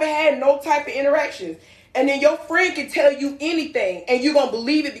ain't never had no type of interactions. And then your friend can tell you anything and you going to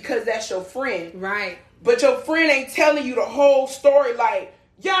believe it because that's your friend. Right. But your friend ain't telling you the whole story like,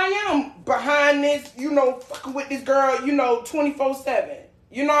 yeah, I am behind this, you know, fucking with this girl, you know, 24/7.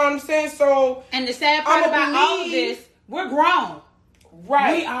 You know what I'm saying? So. And the sad part about all of this, we're grown.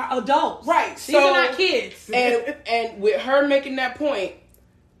 Right. We are adults. Right. These are not kids. And with her making that point,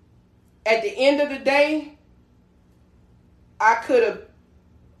 at the end of the day, I could have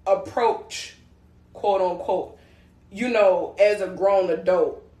approached, quote unquote, you know, as a grown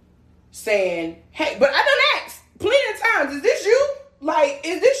adult, saying, hey, but I done asked plenty of times, is this you? Like,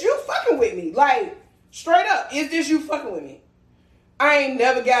 is this you fucking with me? Like, straight up, is this you fucking with me? I ain't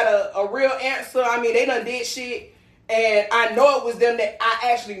never got a real answer. I mean, they done did shit, and I know it was them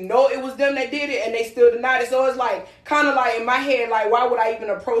I actually know it was them that did it, and they still denied it. So it's like, kind of like in my head, like, why would I even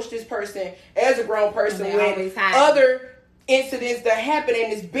approach this person as a grown person when other incidents that happen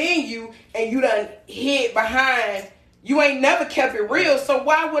and it's been you and you done hid behind, you ain't never kept it real. So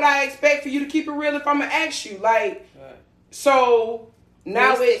why would I expect for you to keep it real if I'm gonna ask you? Like, so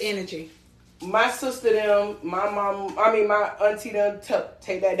now it's energy. My sister them, my mom, my auntie them,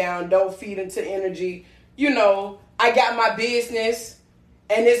 take that down. Don't feed into energy. You know, I got my business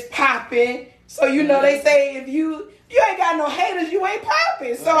and it's popping. So, you know, they say if you ain't got no haters, you ain't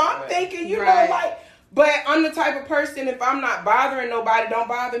popping. So I'm thinking, you know, like, but I'm the type of person, if I'm not bothering nobody, don't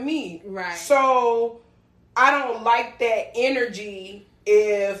bother me. Right. So I don't like that energy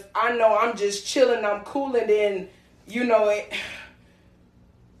if I know I'm just chilling, I'm cool, and then, you know,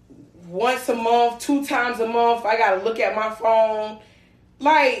 once a month, 2 times a month, I gotta look at my phone.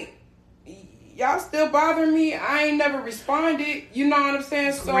 Like, y'all still bothering me? I ain't never responded. You know what I'm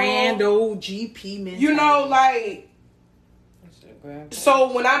saying? So, grand old GP mentality. You know, like,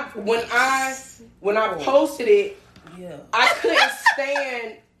 so when I posted it, I could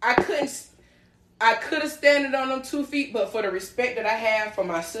have standed on them 2 feet, but for the respect that I have for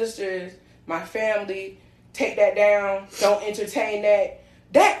my sisters, my family, take that down. Don't entertain that.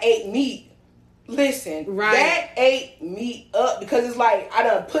 That ate me. Listen, that ate me up because it's like I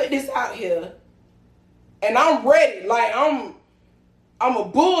done put this out here, and I'm ready. Like I'm a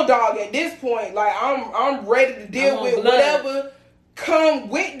bulldog at this point. Like I'm ready to deal with whatever come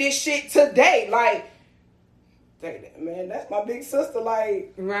with this shit today. Like, man, that's my big sister.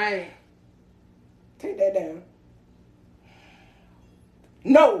 Like, take that down.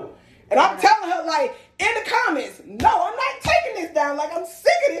 No. And I'm telling her, like, in the comments, no, I'm not taking this down. Like, I'm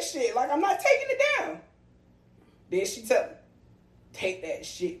sick of this shit. Like, I'm not taking it down. Then she tell me, take that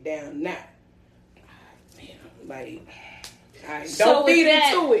shit down now. Man, like, Don't feed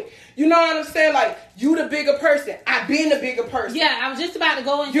into it. You know what I'm saying? Like, you the bigger person. I been the bigger person. Yeah, I was just about to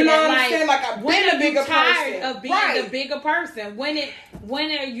go into you know that. what I'm saying? Like, I've been the bigger person. Tired of being the bigger person. When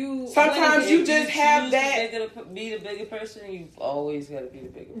are you? Sometimes you just have that. Be the bigger person. You've always got to be the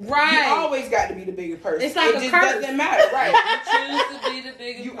bigger person. Right. You always got to be the bigger person. It's like it just doesn't matter, right? You choose to be the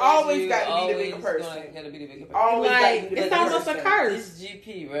bigger person. You always got to be the bigger person. Got to be the bigger person. Always got to be the bigger person. It's almost a curse. It's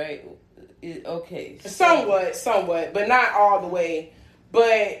GP, right? Okay. Somewhat, but not all the way.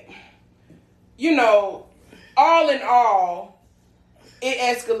 But, you know, all in all, it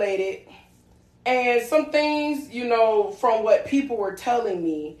escalated. And some things, you know, from what people were telling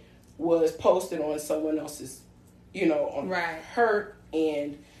me was posted on someone else's, you know, on her.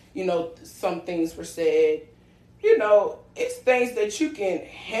 And, you know, some things were said. You know, it's things that you can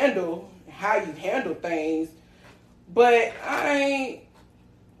handle, how you handle things. But I ain't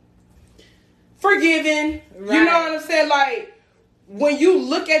forgiving. Right. You know what I'm saying? Like, when you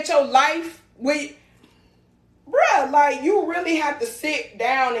look at your life, bruh, like, you really have to sit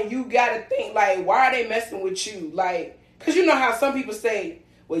down and you gotta think, like, why are they messing with you? Like, because you know how some people say,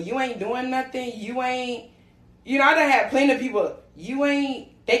 well, you ain't doing nothing, you ain't, you know, I done had plenty of people,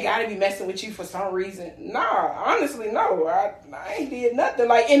 they gotta be messing with you for some reason. Nah, honestly, no, I ain't did nothing.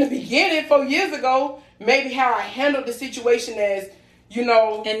 Like, in the beginning, 4 years ago, maybe how I handled the situation as, you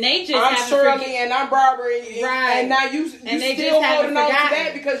know, and they just I'm Shirley and I'm Barbara, right? And now you still holding on to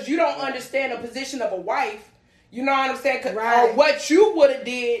that because you don't understand the position of a wife. You know what I'm saying? Or what you would have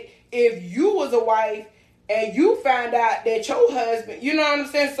did if you was a wife and you found out that your husband. You know what I'm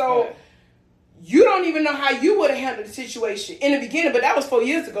saying? So you don't even know how you would have handled the situation in the beginning. But that was 4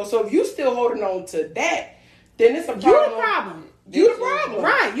 years ago. So if you still holding on to that, then it's a problem. You're the problem. You the problem,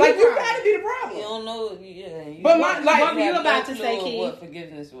 right? Like, you gotta be the problem. You don't know, but what were you about to say, Keith? What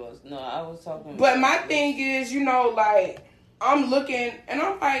forgiveness was? No, I was talking. But my thing is, you know, like, I'm looking and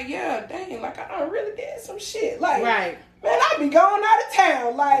I'm like, yeah, dang, like, I done really did some shit. Like, man, I be going out of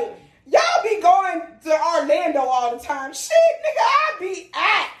town. Like, y'all be going to Orlando all the time. Shit, nigga, I be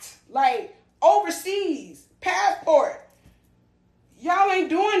like, overseas, passport. Y'all ain't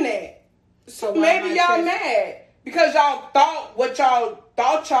doing that. So maybe y'all mad. Because y'all thought what y'all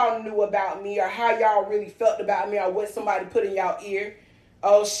thought y'all knew about me or how y'all really felt about me or what somebody put in y'all ear.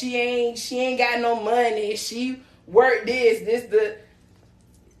 Oh, she ain't got no money. She worked this.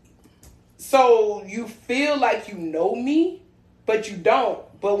 So you feel like you know me, but you don't.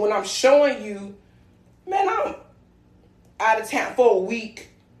 But when I'm showing you, man, I'm out of town for a week.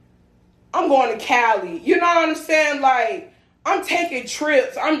 I'm going to Cali. You know what I'm saying? Like, I'm taking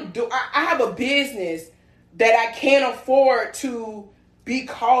trips. I have a business that I can't afford to be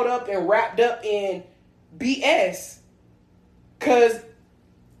caught up and wrapped up in BS. Because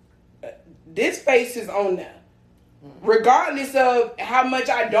this face is on there. Regardless of how much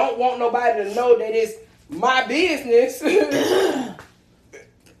I don't want nobody to know that it's my business,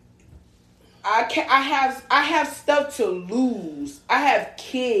 I have stuff to lose. I have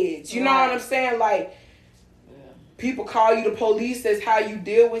kids. You know what I'm saying? Like, people call you the police. That's how you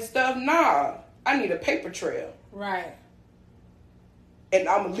deal with stuff. Nah. I need a paper trail. Right. And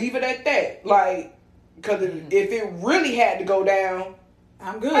I'm going to leave it at that. Like, because if it really had to go down,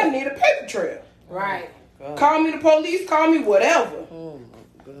 I'm good. I need a paper trail. Right. Oh, call me the police, call me whatever. Oh,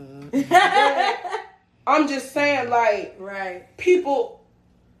 my God. I'm just saying, like, people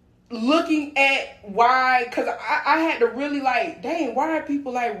looking at why, because I had to really, like, dang, why are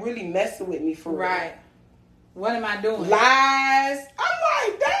people, like, really messing with me for real? Right. What am I doing? Lies. I'm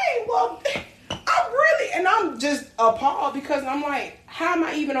like, dang, well, and I'm just appalled because I'm like, how am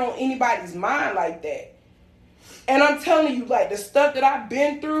I even on anybody's mind like that? And I'm telling you, like, the stuff that I've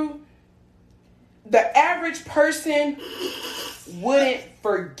been through, the average person wouldn't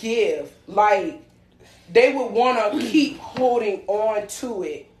forgive. Like, they would want to keep holding on to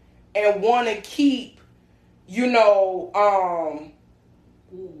it and want to keep, you know,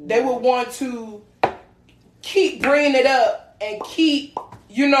 they would want to keep bringing it up and keep,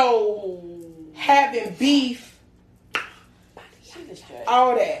 you know, having beef,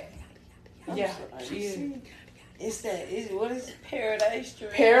 all that. Yeah, she is. It's what is Paradise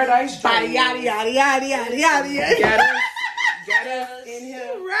Dream? Paradise Dream. Yada yada yada yada yada yada. Got us in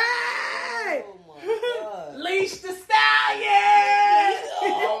here. Right. Oh my God. Leash the Stallion.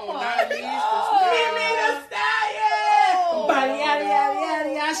 Oh, not Leash the Stallion. Yada yada yada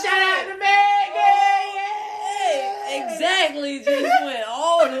yada. Shout out to Megan. Exactly. Just went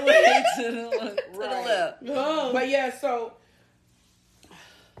all the way to the left. But yeah, so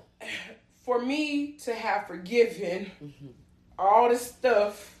for me to have forgiven all this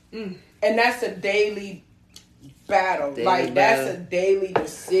stuff, and that's a daily battle. Daily like battle. that's a daily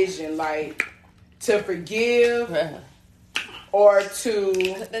decision. Like to forgive or to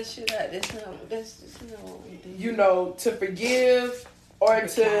that shit out. That's just not what we do. you know, to forgive or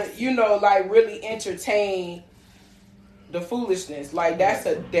to, you know, like really entertain the foolishness. Like that's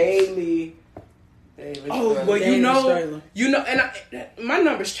a daily. Oh, well, Daily struggle. you know, and my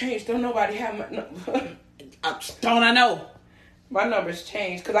numbers changed. Don't nobody have my number. Don't I know? My numbers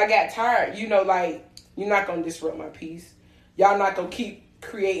changed because I got tired. You know, like you're not gonna disrupt my peace. Y'all not gonna keep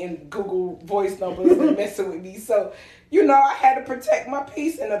creating Google voice numbers and messing with me. So, you know, I had to protect my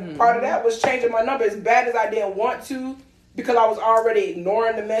peace, and a part of that was changing my number. As bad as I didn't want to, because I was already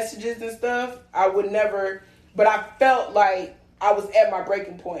ignoring the messages and stuff. I would never, but I felt like I was at my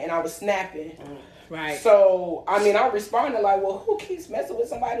breaking point and I was snapping. Right. So, I mean, I responded like, well, who keeps messing with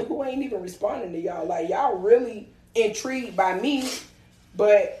somebody who ain't even responding to y'all? Like, y'all really intrigued by me,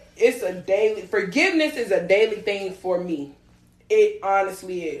 but it's a daily, forgiveness is a daily thing for me. It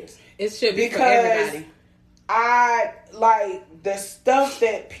honestly is. It should be Because for everybody. I like the stuff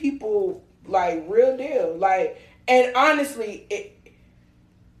that people like, real deal. Like, and honestly,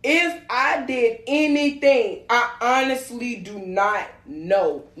 if I did anything, I honestly do not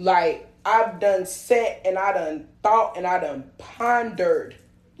know. Like, I've done sat and I done thought and I done pondered.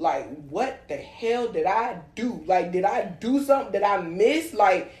 Like, what the hell did I do? Like, did I do something that I missed?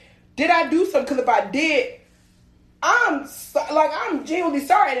 Like, did I do something? Because if I did, I'm genuinely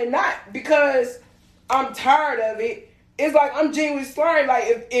sorry and not because I'm tired of it. It's like I'm genuinely sorry. Like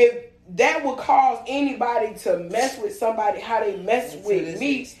if that would cause anybody to mess with somebody how they mess with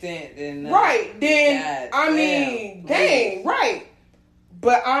me, extent, then right? Then God, I mean, dang, right.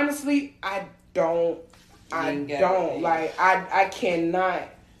 But honestly, I don't. Like I cannot.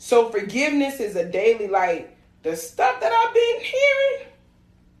 So forgiveness is a daily, like the stuff that I've been hearing.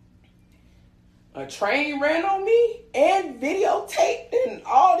 A train ran on me and videotaped and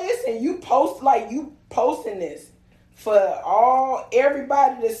all this, and you posting this for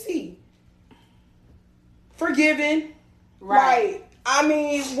everybody to see. Forgiving, right? Like, I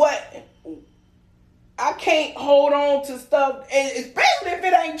mean, what? I can't hold on to stuff, and especially if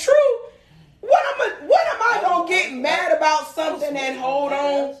it ain't true. What am I gonna get mad about something and hold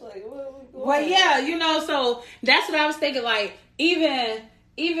on? Well, yeah, you know, so that's what I was thinking. Like, even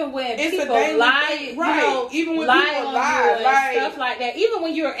when It's people a daily lie, thing, right? you know, Even when lie people on lie, you and like, stuff like that. Even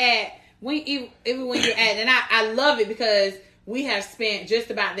when you're at, and I love it because we have spent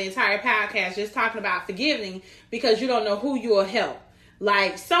just about the entire podcast just talking about forgiving because you don't know who you will help.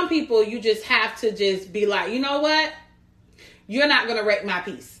 Like, some people, you just have to just be like, you know what? You're not gonna wreck my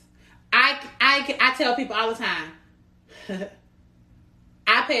peace. I tell people all the time,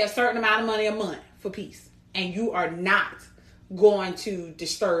 I pay a certain amount of money a month for peace, and you are not going to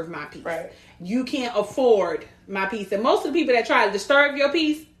disturb my peace. Right. You can't afford my peace, and most of the people that try to disturb your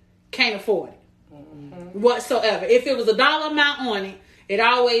peace can't afford it whatsoever. If it was a dollar amount on it, it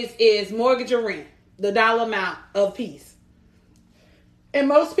always is mortgage or rent, the dollar amount of peace. And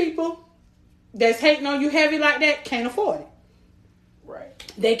most people that's hating on you heavy like that can't afford it.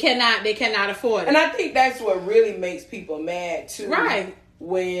 Right. They cannot afford it. And I think that's what really makes people mad too. Right.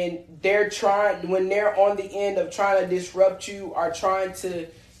 When they're on the end of trying to disrupt you or trying to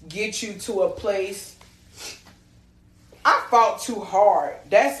get you to a place. I fought too hard.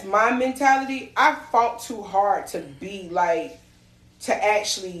 That's my mentality. I fought too hard to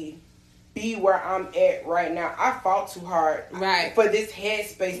actually be where I'm at right now. I fought too hard for this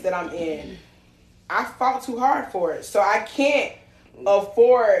headspace that I'm in. I fought too hard for it. So I can't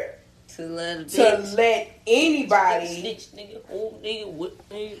afford to let anybody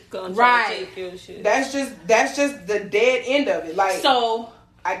right. That's just the dead end of it. Like, so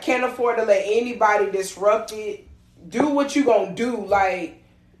I can't afford to let anybody disrupt it. Do what you gonna do. Like,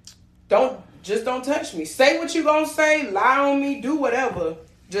 don't touch me. Say what you gonna say. Lie on me. Do whatever.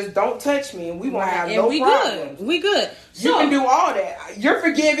 Just don't touch me, and we won't have no problems. We good. You can do all that. You're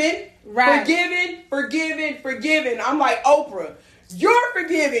forgiven. Right. Forgiven. I'm like Oprah. You're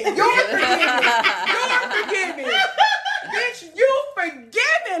forgiven. You're forgiven. Bitch, you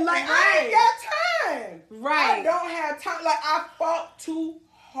forgiven. Like, I ain't got time. Right. I don't have time. Like, I fought too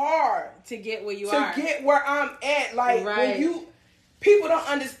hard to get where you are. To get where I'm at. Like, when people don't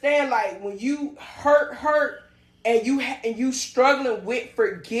understand, like, when you hurt and you struggling with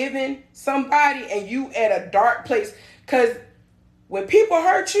forgiving somebody and you at a dark place. Because when people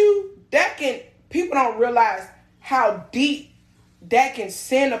hurt you, people don't realize how deep that can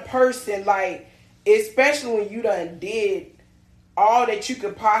send a person, like, especially when you done did all that you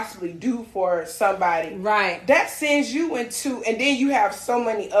could possibly do for somebody. Right. That sends you into, and then you have so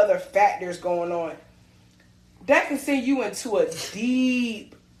many other factors going on. that can send you into a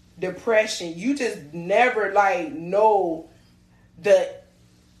deep depression. You just never like know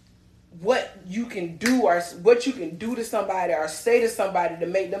what you can do or what you can do to somebody or say to somebody to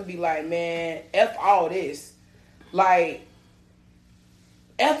make them be like, man, F all this. Like,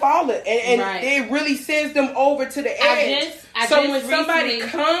 F all it. And Right. it really sends them over to the edge. So when somebody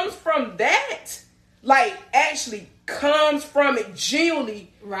comes from that, like, actually comes from it,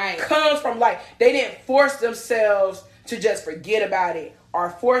 genuinely Right. comes from, like, they didn't force themselves to just forget about it or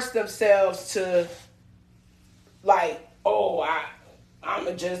force themselves to, like, oh, I'm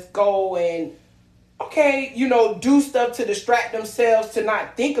going to just go and, okay, you know, do stuff to distract themselves to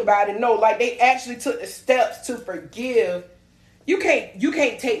not think about it. No, like, they actually took the steps to forgive. You can't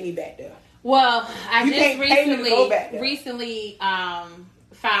take me back there. Well, I You just can't pay me to go back there. recently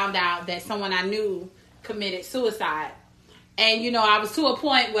found out that someone I knew committed suicide. And, you know, I was to a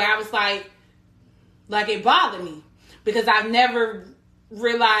point where I was like it bothered me because I never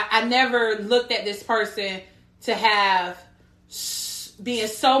looked at this person to have being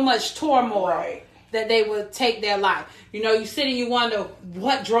so much turmoil Right. that they would take their life. You know, you sit and you wonder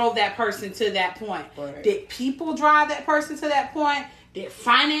what drove that person to that point. Right. Did people drive that person to that point? Did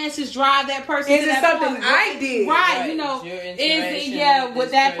finances drive that person Is to it that something point? I did? Right, you know, Your is interaction with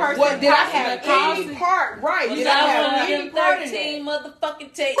with that this person? What did I have possibly any part? Right. Was Did I have I any on part in 13 that?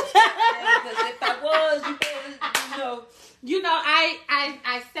 motherfucking tapes? Because if I was, you know. You know,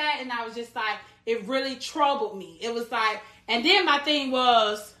 I sat and I was just like, it really troubled me. It was like, and then my thing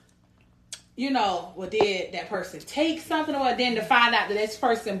was, you know, well, did that person take something, or then to find out that this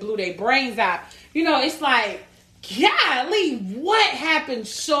person blew their brains out? You know, it's like, golly, what happened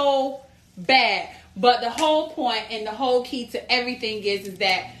so bad? But the whole point and the whole key to everything is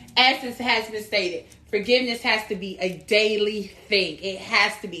that, as this has been stated, forgiveness has to be a daily thing. It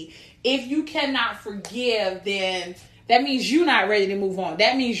has to be. If you cannot forgive, then that means you're not ready to move on.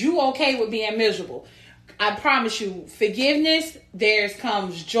 That means you okay with being miserable. I promise you, forgiveness, there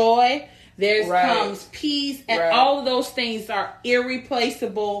comes joy, there comes peace, and all of those things are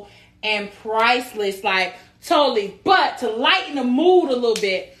irreplaceable and priceless, like totally. But to lighten the mood a little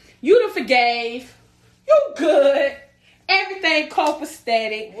bit, you done forgave, you good, everything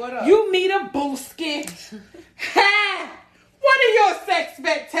copacetic. What up? You meet a booski. What are your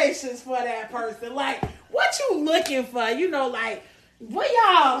expectations for that person? Like, what you looking for? You know, like, what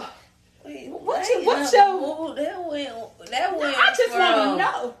y'all? What's your? That went I just want to from-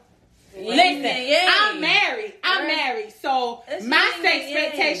 know. Yin Listen, and yang. I'm married. So It's my yin and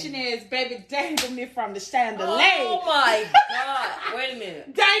expectation is, baby, dangle me from the chandelier. Oh my God! Wait a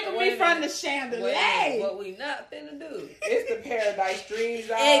minute. Dangle Wait me a from the minute. chandelier. Wait a minute. What we not finna do? It's the Paradise Dreams,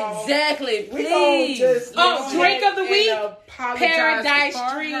 y'all. Exactly. We gonna Please. just Oh, go drink ahead of the and week? apologize Paradise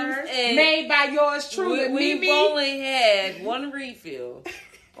for Dreams, her. And made by yours truly, We've Mimi. only had one refill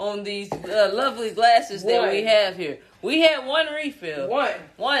on these lovely glasses that we One. have here. We had one refill.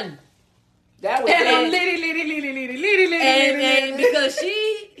 One. That was And I'm it. And because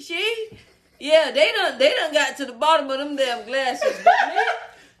she, yeah, they done got to the bottom of them damn glasses. But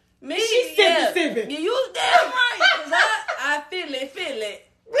me, She yeah, sipping. You was damn right, cause I feel it,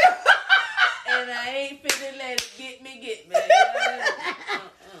 and I ain't finna let it get me.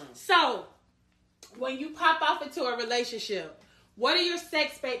 So, when you pop off into a relationship, what are your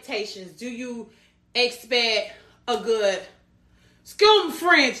expectations? Do you expect a good, excuse me,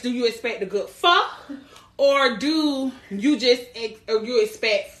 French, do you expect a good fuck? Or do you just, or you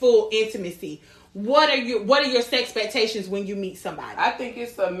expect full intimacy? What are your expectations when you meet somebody? I think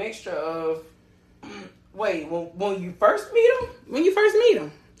it's a mixture of. Wait, when you first meet them? When you first meet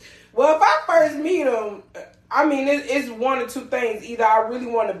them. Well, if I first meet them, I mean, it's one or two things. Either I really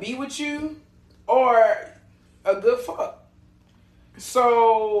want to be with you, or a good fuck.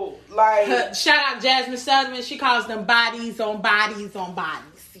 So, like, Shout out Jasmine Sutherland. She calls them bodies on bodies on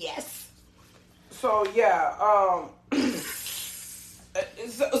bodies. Yes. so yeah.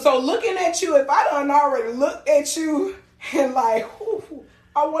 So looking at you, if I done already looked at you and like, whew,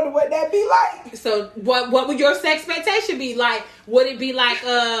 I wonder what that be like. So what would your expectation be like? Would it be like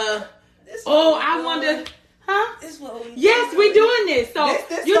I wonder, huh? This what we Yes, we doing this. So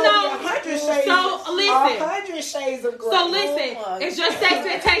This you gonna be know, 100 shades. so listen. 100 shades of gray. So listen, Oh my if your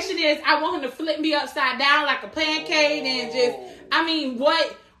expectation is I want him to flip me upside down like a pancake and just, I mean,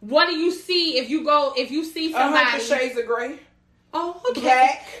 what do you see if you see 100 somebody? shades of gray. Oh, okay.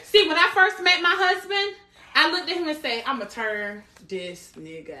 Black. See, when I first met my husband, I looked at him and said, I'm going to turn this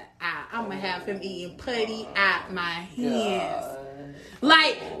nigga out. I'm going to have him eating putty out my hands.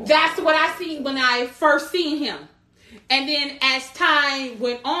 Like, that's what I seen when I first seen him. And then as time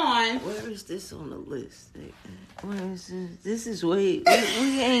went on, Where is this on the list? This is way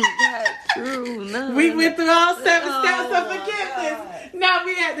we ain't got through. No, We went through all 7 steps of forgiveness. Now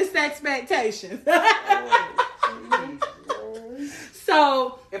we at this expectation.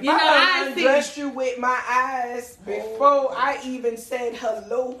 So, If you know, I I undressed you with my eyes before I even said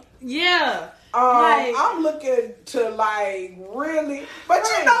hello. Yeah. I'm looking to like really, but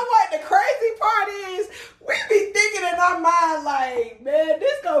you know what? The crazy part is, we be thinking in our mind like, man,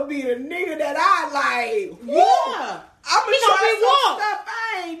 this gonna be the nigga that I like. Yeah. I'm gonna He gonna try be some whooped. stuff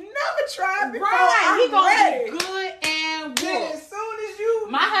I ain't never tried before. Right. He I'm gonna ready. be good and Then whooped. as soon as you,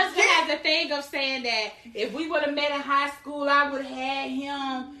 My husband has a thing of saying that if we would have met in high school, I would have had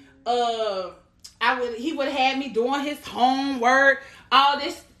him. He would have had me doing his homework, all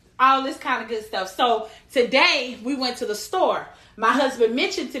this kind of good stuff. So today we went to the store. My husband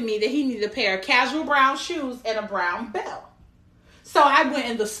mentioned to me that he needed a pair of casual brown shoes and a brown belt. So I went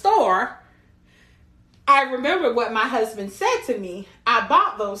in the store. I remember what my husband said to me. I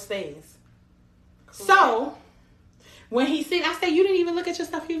bought those things. Cool. So when he said, I said, you didn't even look at your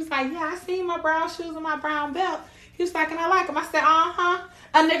stuff. He was like, yeah, I seen my brown shoes and my brown belt. He was like, and I like them. I said, uh-huh.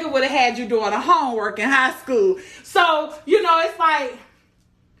 A nigga would have had you doing a homework in high school. So, you know, it's like,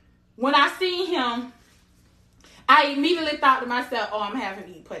 when I seen him, I immediately thought to myself, oh, I'm having to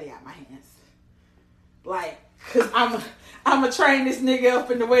eat putty out my hands. Like, because I'm going to train this nigga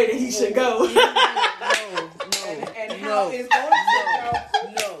up in the way that he should go. and how it's going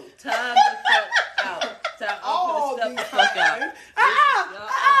to go. Time the fuck out. Time all the fuck out.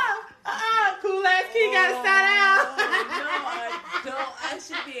 Cool ass kid got to start out. No, I don't. I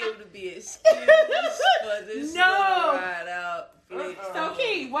should be able to be excused for this ride out. So,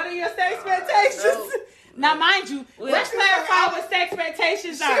 Key, what are your expectations? Now, mind you, let's clarify what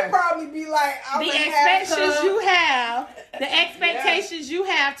expectations are. She'd probably be like, the expectations you have, the expectations you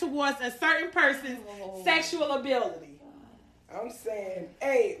have towards a certain person's sexual ability. I'm saying,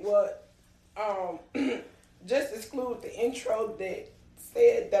 hey, well, just exclude the intro that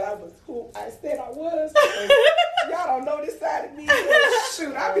said that I was who I said I was. Y'all don't know this side of me.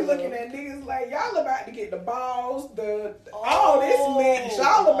 Shoot, I be looking at niggas like, y'all about to get the balls, all this mix.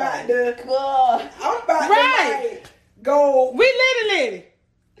 Y'all about to, I'm about to like, go. We litty.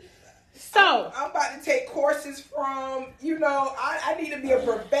 So. I'm about to take courses from, you know, I need to be a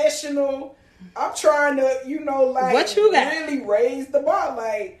professional. I'm trying to, you know, like, what you got? Really raise the bar,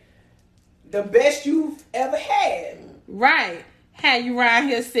 like, the best you've ever had. Right. Had you around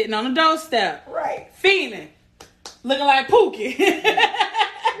here sitting on the doorstep. Right. Feeling. Looking like Pookie.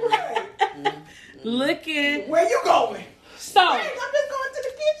 Right. Looking. Where you going? So. Dang, I'm just going to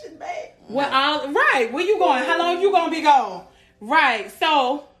the kitchen, babe. Right. Where you going? How long you going to be gone? Right.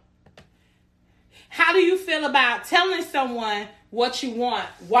 So, how do you feel about telling someone what you want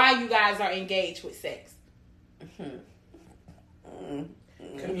while you guys are engaged with sex?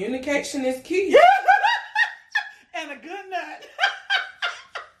 Communication is key. And a good nut.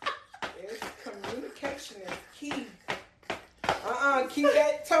 Yes, communication is key. Keep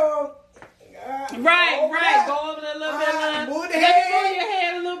that tongue. Right. Go over there a little bit. Move Let me move your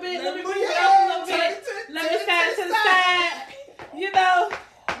head a little bit. Let me move it up a little bit. Let me stand to the side. You know.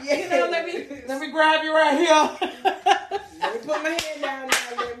 Yeah. You know. Let me grab you right here. Let me put my hand down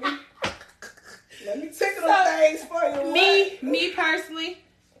now. Let me tickle the things for you. Me personally,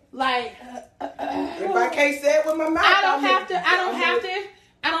 like, if I can't say it with my mouth,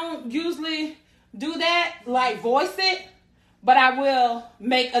 I don't usually do that, like voice it, but I will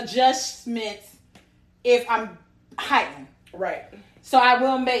make adjustments if I'm heightened. Right. So I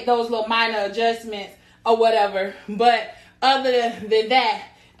will make those little minor adjustments or whatever. But other than that,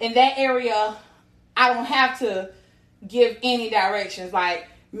 in that area, I don't have to give any directions. Like,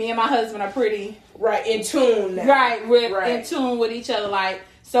 me and my husband are pretty in tune now. Right, we're in tune with each other. Like,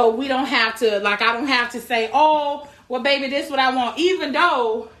 so we don't have to, like, I don't have to say, oh, well, baby, this is what I want. Even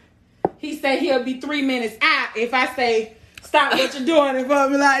though he said he'll be 3 minutes out if I say, stop what you're doing and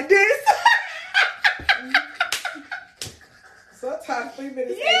put me like this. Sometimes 3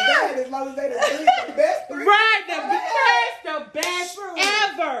 minutes ain't bad as long as they the best 3 minutes. Right, the best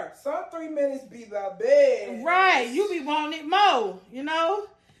ever. Some 3 minutes be the best. Right, you be wanting it more, you know?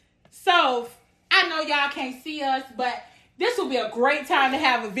 So, I know y'all can't see us, but this will be a great time to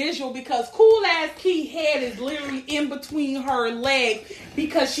have a visual because Cool Ass Key head is literally in between her legs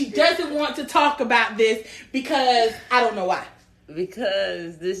because she doesn't want to talk about this because I don't know why.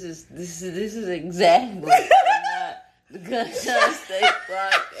 Because this is exactly not the Gunshot State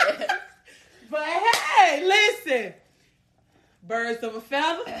podcast. But hey, listen, birds of a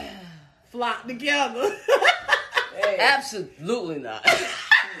feather flock together. Hey. Absolutely not.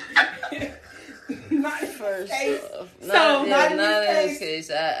 Not First case. off, So, not in this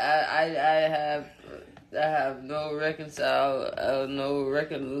case. I have no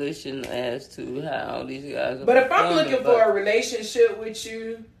recollection as to how these guys are. But if I'm performing, looking for a relationship with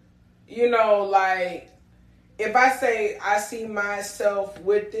you, you know, like, if I say I see myself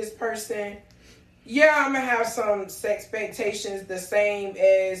with this person, yeah, I'm gonna have some expectations the same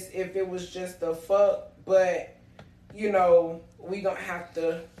as if it was just a fuck, but, you know, we gonna have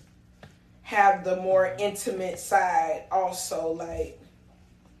to have the more intimate side also, like,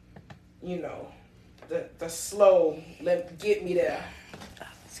 you know, the slow, get me there.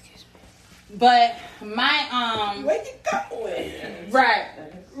 Excuse me. But my Where you going? right.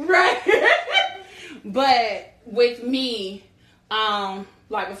 But with me,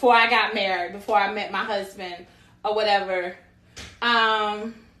 like before I got married, before I met my husband or whatever,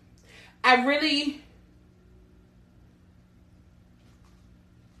 I really,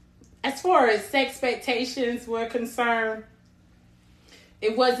 as far as expectations were concerned,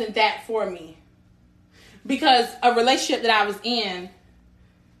 it wasn't that for me. Because a relationship that I was in,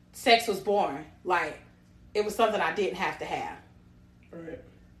 sex was boring. Like, it was something I didn't have to have. Right.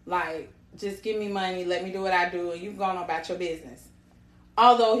 Like, just give me money, let me do what I do, and you go on about your business.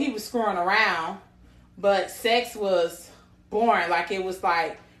 Although he was screwing around, but sex was boring. Like, it was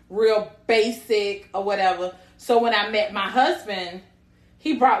like real basic or whatever. So when I met my husband,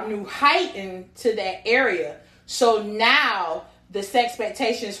 he brought new height into that area. So now the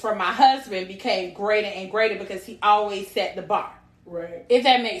expectations for my husband became greater and greater because he always set the bar. Right. If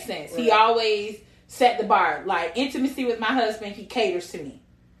that makes sense. Right. He always set the bar. Like, intimacy with my husband, he caters to me.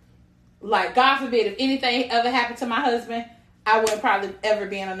 Like, God forbid, if anything ever happened to my husband, I wouldn't probably ever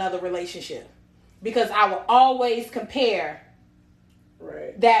be in another relationship. Because I will always compare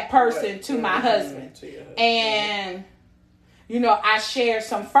that person to my husband. To your husband. And, you know, I shared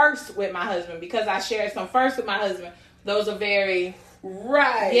some first with my husband. Because I shared some first with my husband, those are very...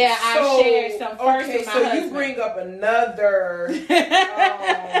 Right. Yeah, I shared some first with my husband. So you bring up another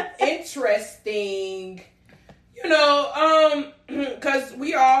interesting, you know, because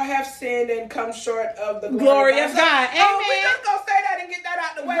we all have sinned and come short of the glory of God. Amen. Oh, we just gonna say that and get that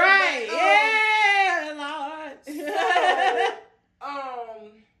out the way. Right. But, Yeah, Lord.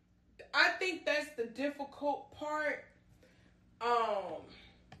 I think that's the difficult part.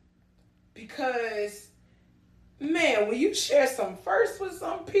 Because, man, when you share some first with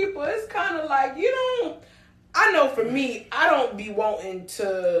some people, it's kind of like, you don't, I know for me, I don't be wanting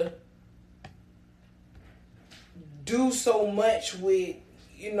to do so much with,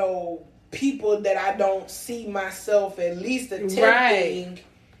 you know, people that I don't see myself at least attempting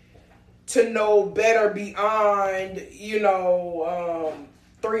to know better beyond, you know,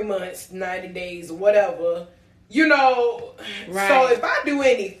 3 months, 90 days, whatever. You know, so if I do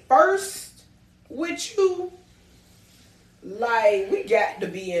any first with you, like, we got to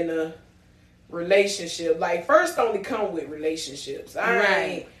be in a relationship. Like, first only come with relationships.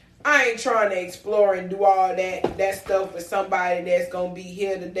 I ain't trying to explore and do all that stuff with somebody that's gonna be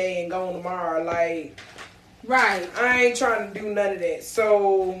here today and gone tomorrow. Like, I ain't trying to do none of that.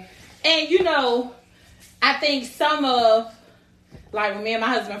 So, and you know, I think some of, like, when me and my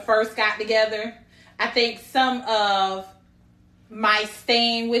husband first got together, I think some of my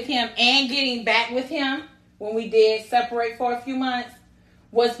staying with him and getting back with him when we did separate for a few months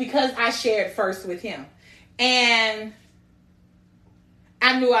was because I shared first with him. And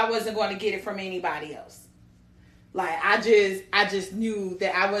I knew I wasn't going to get it from anybody else. Like, I just knew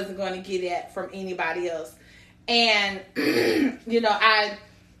that I wasn't going to get it from anybody else. And, you know,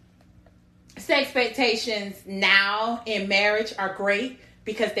 expectations now in marriage are great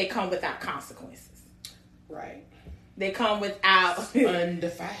because they come without consequences. Right. They come without...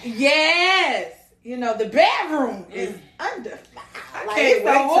 undefined. Yes. You know, the bedroom is undefined. I Like, can't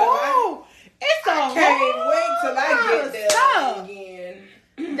wait till I get there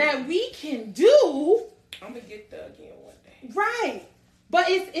again. That we can do. I'm gonna get there again one day. Right. But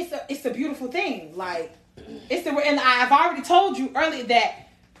it's a beautiful thing. Like, and I've already told you earlier that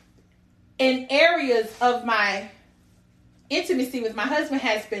in areas of my intimacy with my husband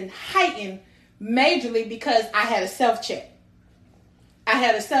has been heightened majorly because I had a self-check.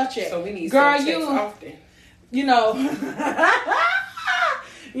 So we need self-checks often. You know,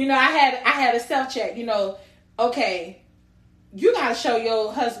 you know, I had a self-check. You know, okay, you got to show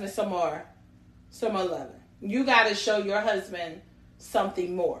your husband some more loving. You got to show your husband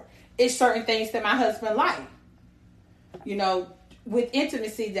something more. It's certain things that my husband liked. You know, with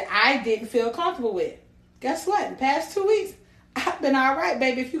intimacy that I didn't feel comfortable with. Guess what? In the past 2 weeks, I've been all right,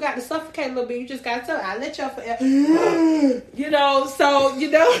 baby. If you got to suffocate a little bit, you just got to tell her, I'll let y'all forever. You know, so,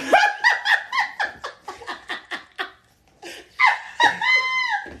 you know.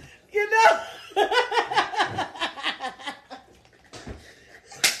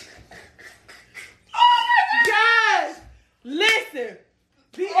 Guys, listen.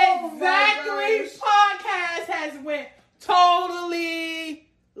 The Exactly podcast has went totally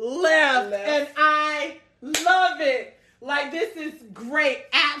left, and I love it. Like, this is great.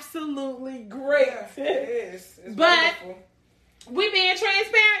 Absolutely great. Yeah, it is. It's But wonderful. we being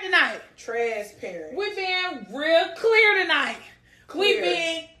transparent tonight. Transparent. We being real clear tonight. We Clear.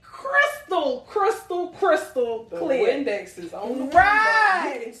 being crystal The clear. Windex is on the Right.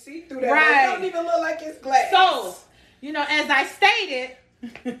 window. You can see through that. Right. It don't even look like it's glass. So, you know, as I stated,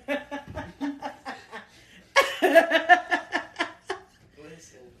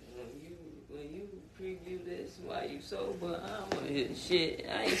 Listen, when you preview this while you sober, I don't want to hear shit.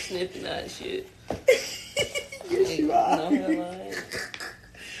 I ain't sniffing that shit. yes, you are. No, hell I ain't.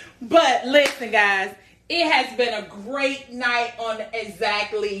 But listen, guys, it has been a great night on the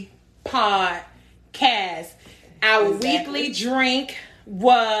Exactly podcast. Our weekly drink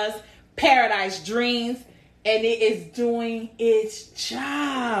was Paradise Dreams, and it is doing its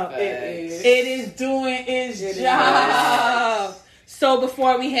job. It It is doing its It job. So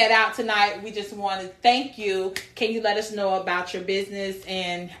before we head out tonight, we just want to thank you. Can you let us know about your business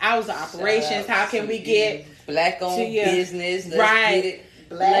and hours of operations? How can we get black-owned to your- business? Let's Right. get it.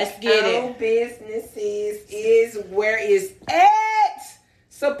 Let's get it. Black-owned businesses is where it's at.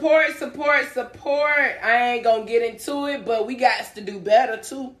 Support. I ain't gonna get into it, but we got to do better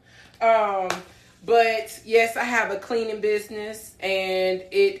too. But yes, I have a cleaning business, and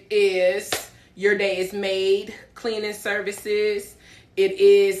it is Your Day is Made Cleaning Services. It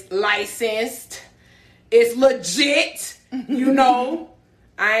is licensed. It's legit. You know,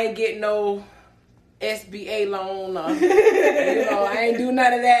 I ain't getting no SBA loan. I ain't do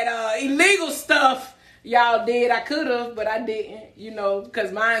none of that illegal stuff y'all did. I could have, but I didn't.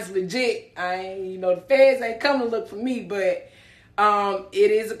 Because mine's legit. I ain't. The feds ain't come to look for me, but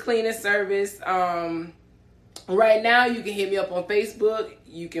it is a cleaning service. Right now, you can hit me up on Facebook.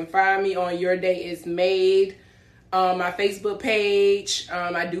 You can find me on Your Day Is Made. My Facebook page.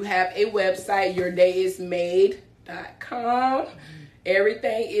 I do have a website, yourdayismade.com.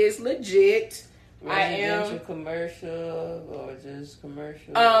 Everything is legit. Residential, commercial, or just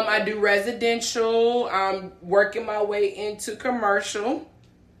commercial? I do residential. I'm working my way into commercial.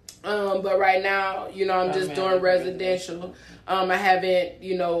 But right now, I'm just doing residential. I haven't,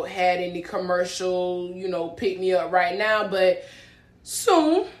 had any commercial, pick me up right now, but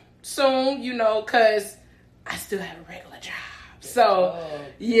soon, cause I still have a regular job. So,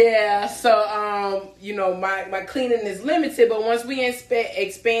 yeah. So, my cleaning is limited, but once we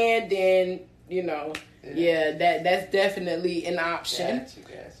expand, then, yeah, that's definitely an option.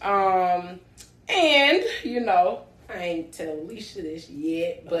 Gotcha. And, I ain't tell Alicia this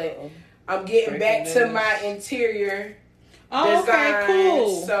yet, but I'm getting back to my interior Oh, design. okay,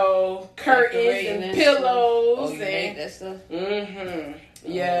 cool. So curtains Decorating and stuff. pillows Oh, you make and that stuff?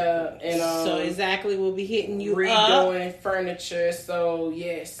 yeah, and So Exactly will be hitting you up. redoing furniture. So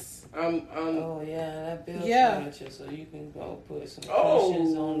yes, I'm Oh yeah, that builds Yeah. furniture, so you can go put some Oh,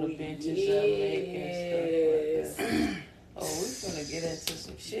 cushions on the benches I make and stuff like that. Oh, we're gonna get into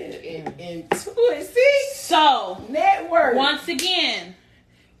some shit. into it. See, So network. once again,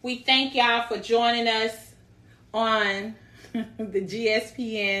 we thank y'all for joining us on the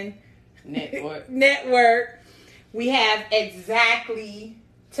GSPN network. We have Exactly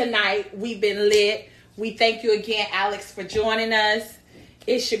tonight. We've been lit. We thank you again, Alex, for joining us.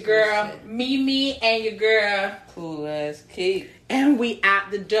 It's your girl, Mimi, and your girl, Cool ass cake. and we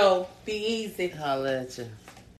out the door. Be easy. Holla at ya.